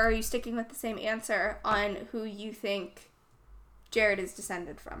 or are you sticking with the same answer on who you think Jared is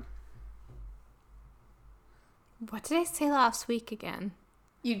descended from? What did I say last week again?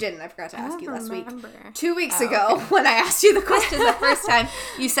 You didn't. I forgot to ask you last week. 2 weeks ago, when I asked you the question the first time,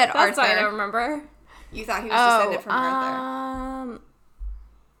 you said Arthur. That's why I don't remember. You thought he was descended from Arthur.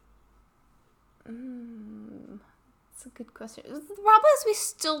 That's a good question. The problem is we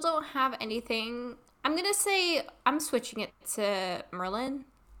still don't have anything. I'm going to say I'm switching it to Merlin.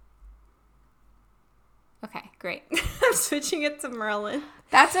 Okay, great. I'm switching it to Merlin.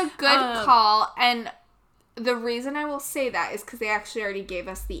 That's a good call, and the reason I will say that is because they actually already gave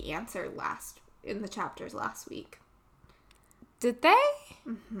us the answer in the chapters last week. Did they?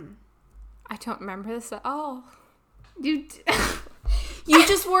 Mm-hmm. I don't remember this at all. You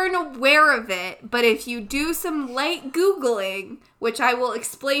just weren't aware of it, but if you do some light Googling, which I will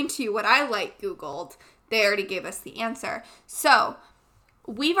explain to you what I light Googled, they already gave us the answer. So,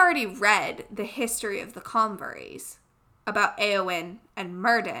 we've already read the history of the Converys about Éowyn and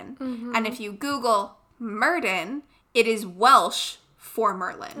Myrddin, and if you Google Myrddin, it is Welsh for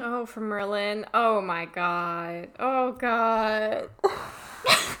Merlin. Oh, for Merlin. Oh my god. Oh god.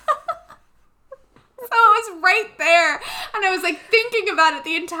 So it was right there. And I was like thinking about it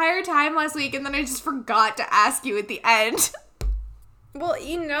the entire time last week, and then I just forgot to ask you at the end. Well,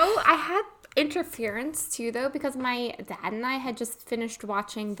 I had interference too, though, because my dad and I had just finished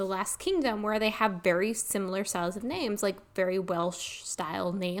watching The Last Kingdom, where they have very similar styles of names, like very Welsh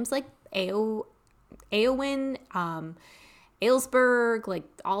style names, like Éowyn, Aylesbury, like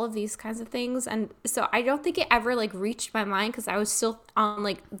all of these kinds of things. And so I don't think it ever like reached my mind, because I was still on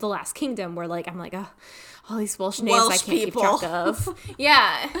like The Last Kingdom, where like I'm like, oh, all these Welsh names I can't keep track of.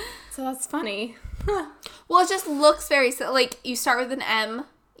 Yeah. So that's funny. Well, it just looks very like you start with an M,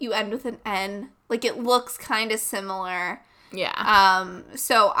 you end with an N. Like it looks kind of similar. Yeah.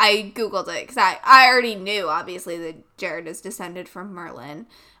 So I Googled it because I already knew obviously that Jared is descended from Merlin.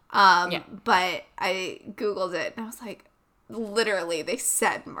 Yeah. But I Googled it and I was like, literally, they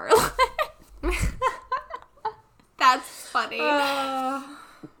said Merlin. That's funny.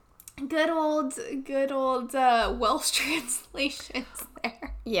 Good old Welsh translations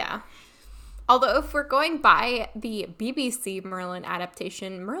there. Yeah. Although if we're going by the BBC Merlin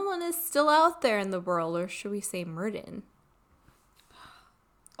adaptation, Merlin is still out there in the world, or should we say Myrddin?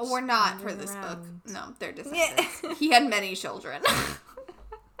 Oh, we're not for this book. No, they're descendants. He had many children.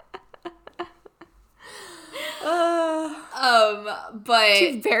 But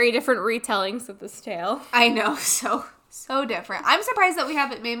two very different retellings of this tale. I know, so different. I'm surprised that we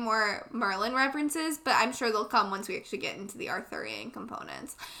haven't made more Merlin references, but I'm sure they'll come once we actually get into the Arthurian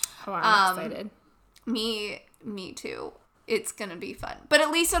components. Oh, I'm excited. Me too. It's gonna be fun. But at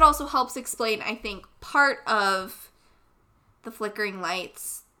least it also helps explain, I think, part of the flickering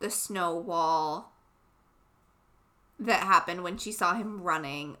lights, the snow wall that happened when she saw him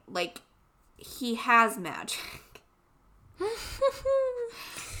running. Like, he has magic.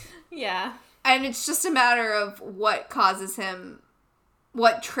 Yeah. And it's just a matter of what causes him,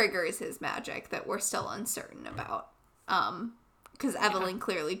 what triggers his magic that we're still uncertain about. Because Evelyn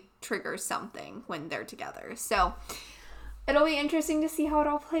clearly triggers something when they're together. So it'll be interesting to see how it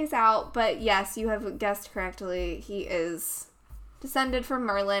all plays out. But yes, you have guessed correctly. He is descended from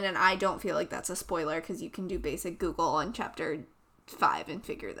Merlin, and I don't feel like that's a spoiler because you can do basic Google on chapter 5 and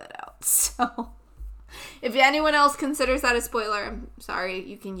figure that out. So If anyone else considers that a spoiler, I'm sorry.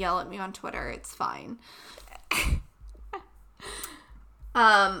 You can yell at me on Twitter. It's fine.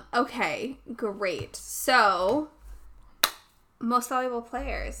 Okay, great. So, most valuable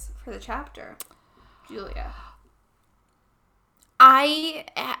players for the chapter. Julia.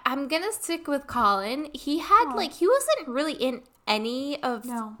 I'm gonna stick with Colin. He had he wasn't really in any of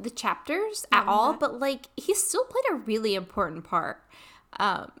the chapters at all, but he still played a really important part,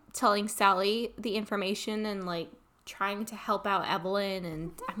 telling Sally the information and trying to help out Evelyn.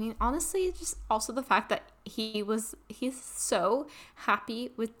 And I mean, honestly, just also the fact that he's so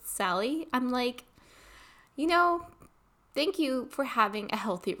happy with Sally. I'm thank you for having a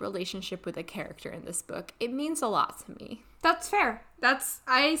healthy relationship with a character in this book. It means a lot to me. That's fair.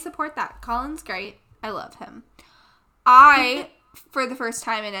 I support that. Colin's great. I love him. I, for the first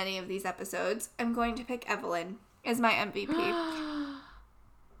time in any of these episodes, am going to pick Evelyn as my MVP.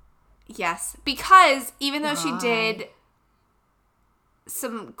 Yes. Because even though she did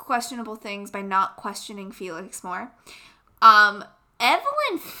some questionable things by not questioning Felix more,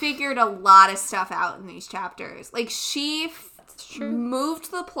 Evelyn figured a lot of stuff out in these chapters. She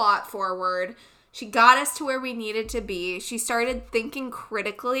moved the plot forward. She got us to where we needed to be. She started thinking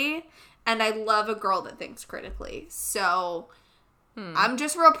critically, and I love a girl that thinks critically. So I'm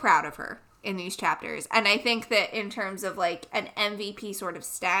just real proud of her in these chapters. And I think that in terms of an MVP sort of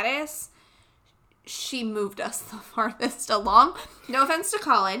status, she moved us the farthest along. No offense to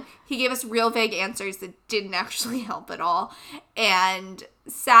Colin. He gave us real vague answers that didn't actually help at all. And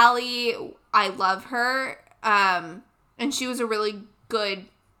Sally, I love her. And she was a really good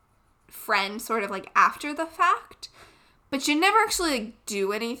friend sort of after the fact. But she never actually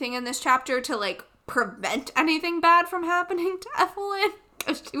do anything in this chapter to prevent anything bad from happening to Evelyn.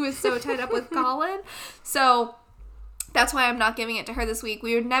 Because she was so tied up with Colin. So that's why I'm not giving it to her this week.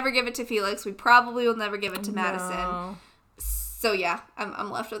 We would never give it to Felix. We probably will never give it to Madison. So yeah,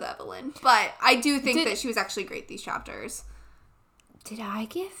 I'm left with Evelyn. But I do think that she was actually great these chapters. Did I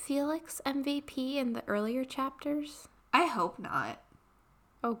give Felix MVP in the earlier chapters? I hope not.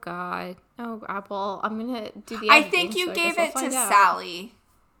 Oh God. Oh, well, I'm gonna do the. I think you gave it to Sally.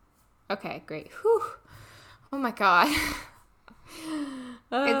 Okay, great. Whew. Oh my God.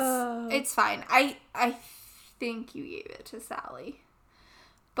 It's fine. I think you gave it to Sally,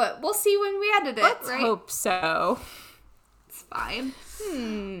 but we'll see when we edit it. Let's hope so. It's fine.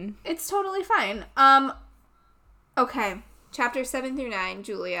 It's totally fine. Okay. Chapter 7 through 9,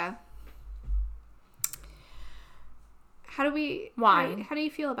 Julia. How do we... Wine. How do you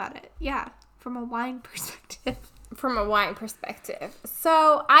feel about it? Yeah, from a wine perspective. From a wine perspective.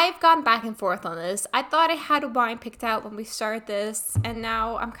 So, I've gone back and forth on this. I thought I had a wine picked out when we started this, and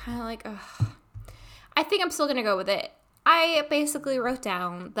now I'm kind of ugh. I think I'm still going to go with it. I basically wrote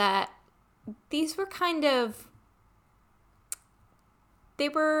down that these were they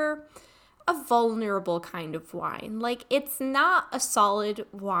were a vulnerable kind of wine. It's not a solid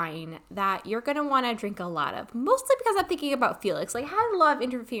wine that you're going to want to drink a lot of. Mostly because I'm thinking about Felix. I had a lot of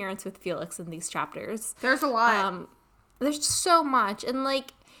interference with Felix in these chapters. There's a lot. There's so much. And,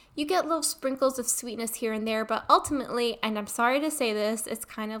 you get little sprinkles of sweetness here and there. But ultimately, and I'm sorry to say this, it's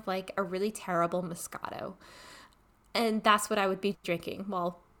kind of like a really terrible Moscato. And that's what I would be drinking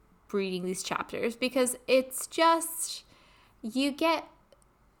while reading these chapters. Because it's just, you get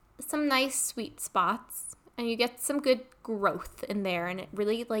some nice sweet spots and you get some good growth in there, and it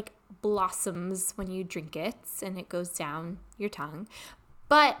really blossoms when you drink it and it goes down your tongue.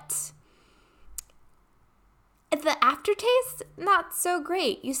 But the aftertaste, not so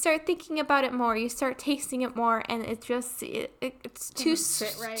great. You start thinking about it more, you start tasting it more, and it just it's too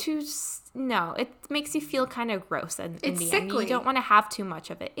no, it makes you feel kind of gross, and in the end you don't want to have too much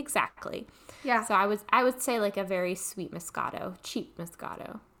of it. Exactly. Yeah. So I would say a very sweet Moscato, cheap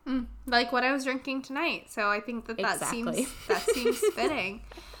Moscato. Like what I was drinking tonight. So I think that Exactly. seems fitting.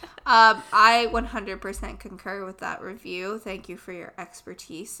 I 100% concur with that review. Thank you for your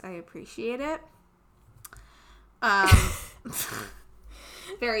expertise. I appreciate it.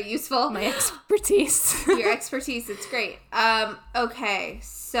 Very useful. My expertise. Your expertise, it's great. Okay,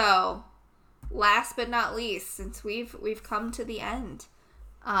 so last but not least, since we've come to the end,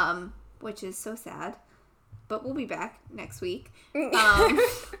 which is so sad, but we'll be back next week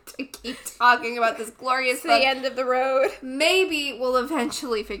to keep talking about this glorious book. The end of the road. Maybe we'll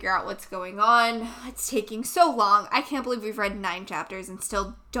eventually figure out what's going on. It's taking so long. I can't believe we've read 9 chapters and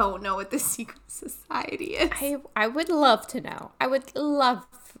still don't know what the Secret Society is. I would love to know. I would love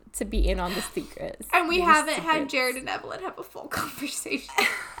to be in on the secrets. And we haven't had Jared and Evelyn have a full conversation.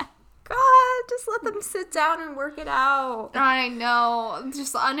 God. Just let them sit down and work it out. I know.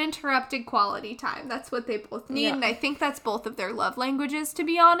 Just uninterrupted quality time. That's what they both need. Yeah. And I think that's both of their love languages, to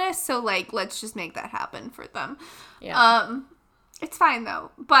be honest. So, like, let's just make that happen for them. Yeah. It's fine,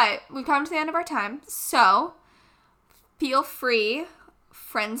 though. But we've come to the end of our time. So, feel free,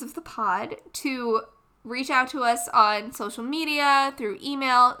 friends of the pod, to reach out to us on social media, through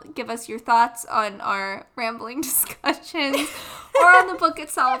email, give us your thoughts on our rambling discussions, or on the book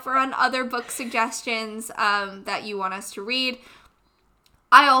itself, or on other book suggestions that you want us to read.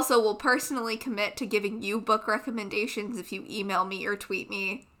 I also will personally commit to giving you book recommendations if you email me or tweet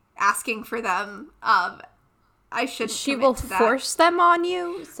me asking for them. I should. She will force them on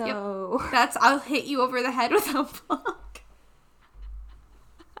you, so... Yep. I'll hit you over the head with a book.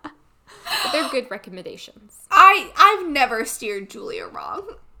 But they're good recommendations. I've never steered Julia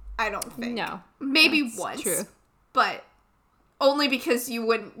wrong. I don't think. No. Maybe once. True. But only because you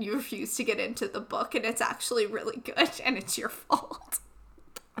refuse to get into the book and it's actually really good and it's your fault.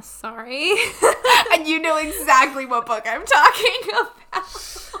 Sorry. And you know exactly what book I'm talking about.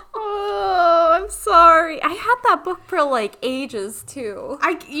 Oh, I'm sorry. I had that book for like ages too.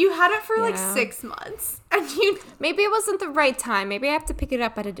 You had it for like 6 months. And maybe it wasn't the right time. Maybe I have to pick it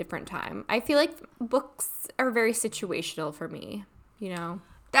up at a different time. I feel like books are very situational for me, you know.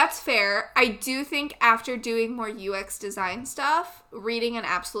 That's fair. I do think after doing more UX design stuff, reading An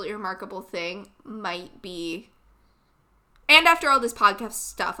Absolutely Remarkable Thing might be... And after all this podcast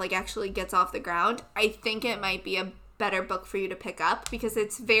stuff, like, actually gets off the ground, I think it might be a better book for you to pick up because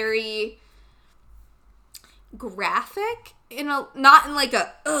it's very graphic not in like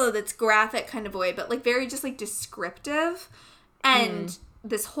a, that's graphic kind of way, but like very just like descriptive. And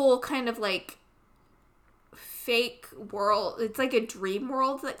this whole kind of like fake world, it's like a dream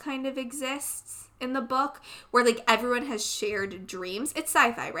world that kind of exists in the book where like everyone has shared dreams. It's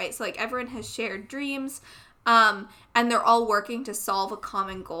sci-fi, right? So like everyone has shared dreams. And they're all working to solve a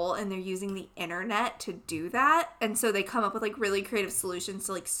common goal and they're using the internet to do that. And so they come up with like really creative solutions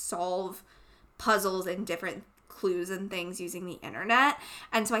to like solve puzzles and different clues and things using the internet.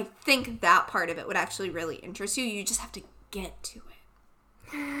 And so I think that part of it would actually really interest you. You just have to get to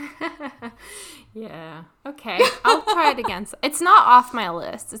it. Yeah. Okay. I'll try it again. It's not off my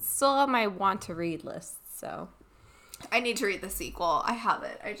list. It's still on my want to read list. So I need to read the sequel. I have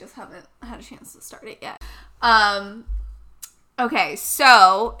it. I just haven't had a chance to start it yet. Okay,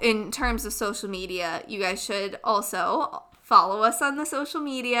 so in terms of social media, you guys should also follow us on the social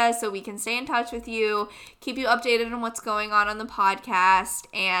media so we can stay in touch with you, keep you updated on what's going on the podcast,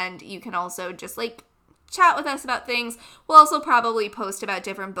 and you can also just like chat with us about things. We'll also probably post about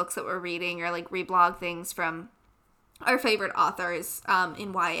different books that we're reading or like reblog things from our favorite authors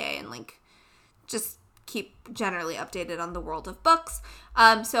in YA and like just keep generally updated on the world of books.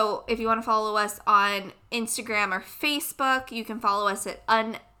 So if you want to follow us on Instagram or Facebook, you can follow us at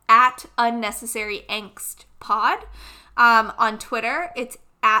Unnecessary Angst Pod. On Twitter, it's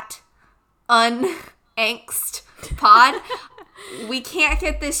at Unangst Pod. We can't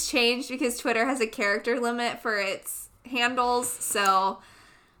get this changed because Twitter has a character limit for its handles, so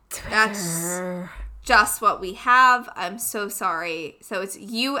Twitter. That's just what we have. I'm so sorry. So it's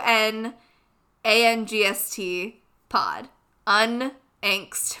UNANGST pod.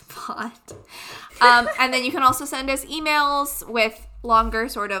 Unangst pod. And then you can also send us emails with longer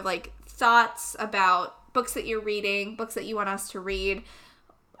sort of like thoughts about books that you're reading, books that you want us to read,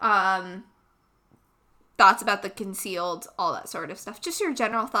 thoughts about The Concealed, all that sort of stuff. Just your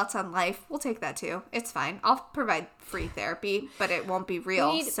general thoughts on life. We'll take that too. It's fine. I'll provide free therapy, but it won't be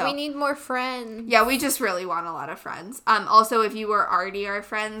real. We need more friends. Yeah, we just really want a lot of friends. Also, if you were already our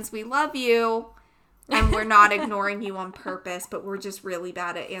friends, we love you. And we're not ignoring you on purpose, but we're just really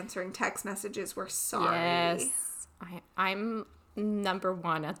bad at answering text messages. We're sorry. Yes. I'm number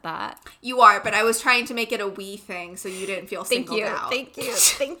one at that. You are, but I was trying to make it a we thing so you didn't feel singled out. Thank you.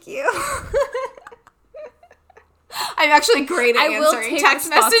 I'm actually great at answering text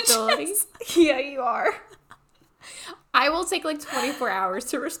messages. Yeah, you are. I will take like 24 hours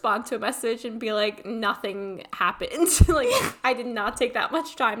to respond to a message and be like, nothing happened. Like, I did not take that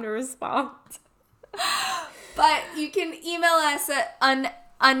much time to respond. But you can email us at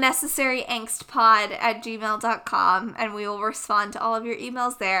unnecessaryangstpod@gmail.com and we will respond to all of your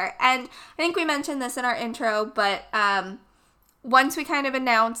emails there. And I think we mentioned this in our intro, but once we kind of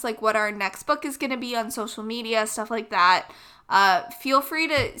announce like what our next book is going to be on social media, stuff like that, feel free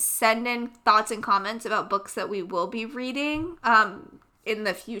to send in thoughts and comments about books that we will be reading in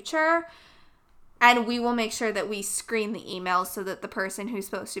the future. And we will make sure that we screen the emails so that the person who's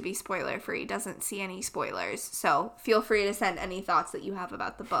supposed to be spoiler-free doesn't see any spoilers. So feel free to send any thoughts that you have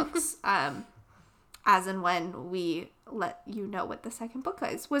about the books. as and when we let you know what the second book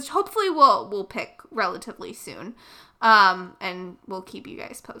is, which hopefully we'll pick relatively soon. And we'll keep you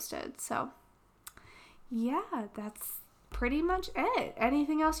guys posted. So yeah, that's pretty much it.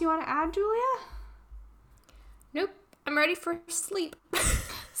 Anything else you want to add, Julia? Nope. I'm ready for sleep.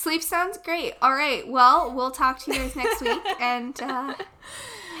 Sleep sounds great. All right. Well, we'll talk to you guys next week. And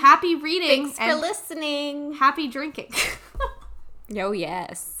happy reading. Thanks for listening. Happy drinking. Oh,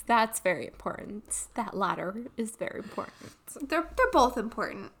 yes. That's very important. That latter is very important. They're both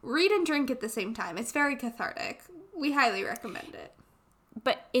important. Read and drink at the same time. It's very cathartic. We highly recommend it.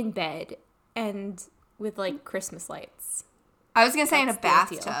 But in bed and with, like, Christmas lights. I was going to say That's in a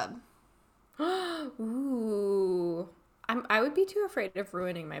bathtub. Ooh. I would be too afraid of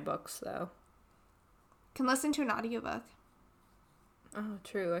ruining my books, though. Can listen to an audiobook. Oh,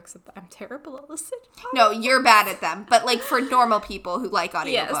 true, except I'm terrible at listening. No, you're bad at them. But, like, for normal people who like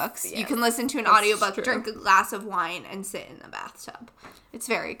audiobooks, yes. You can listen to an That's audiobook, true. drink a glass of wine, and sit in the bathtub. It's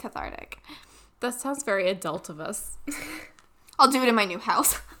very cathartic. That sounds very adult of us. I'll do it in my new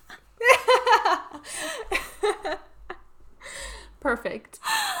house. Perfect.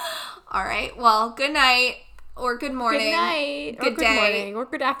 All right. Well, good night or good morning. Good night. Good or day. Good morning. Or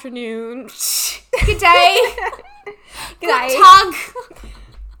good afternoon. Good day. Good night. Tag.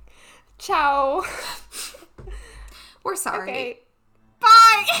 Ciao. We're sorry. Okay.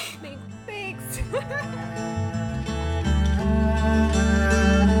 Bye. Thanks.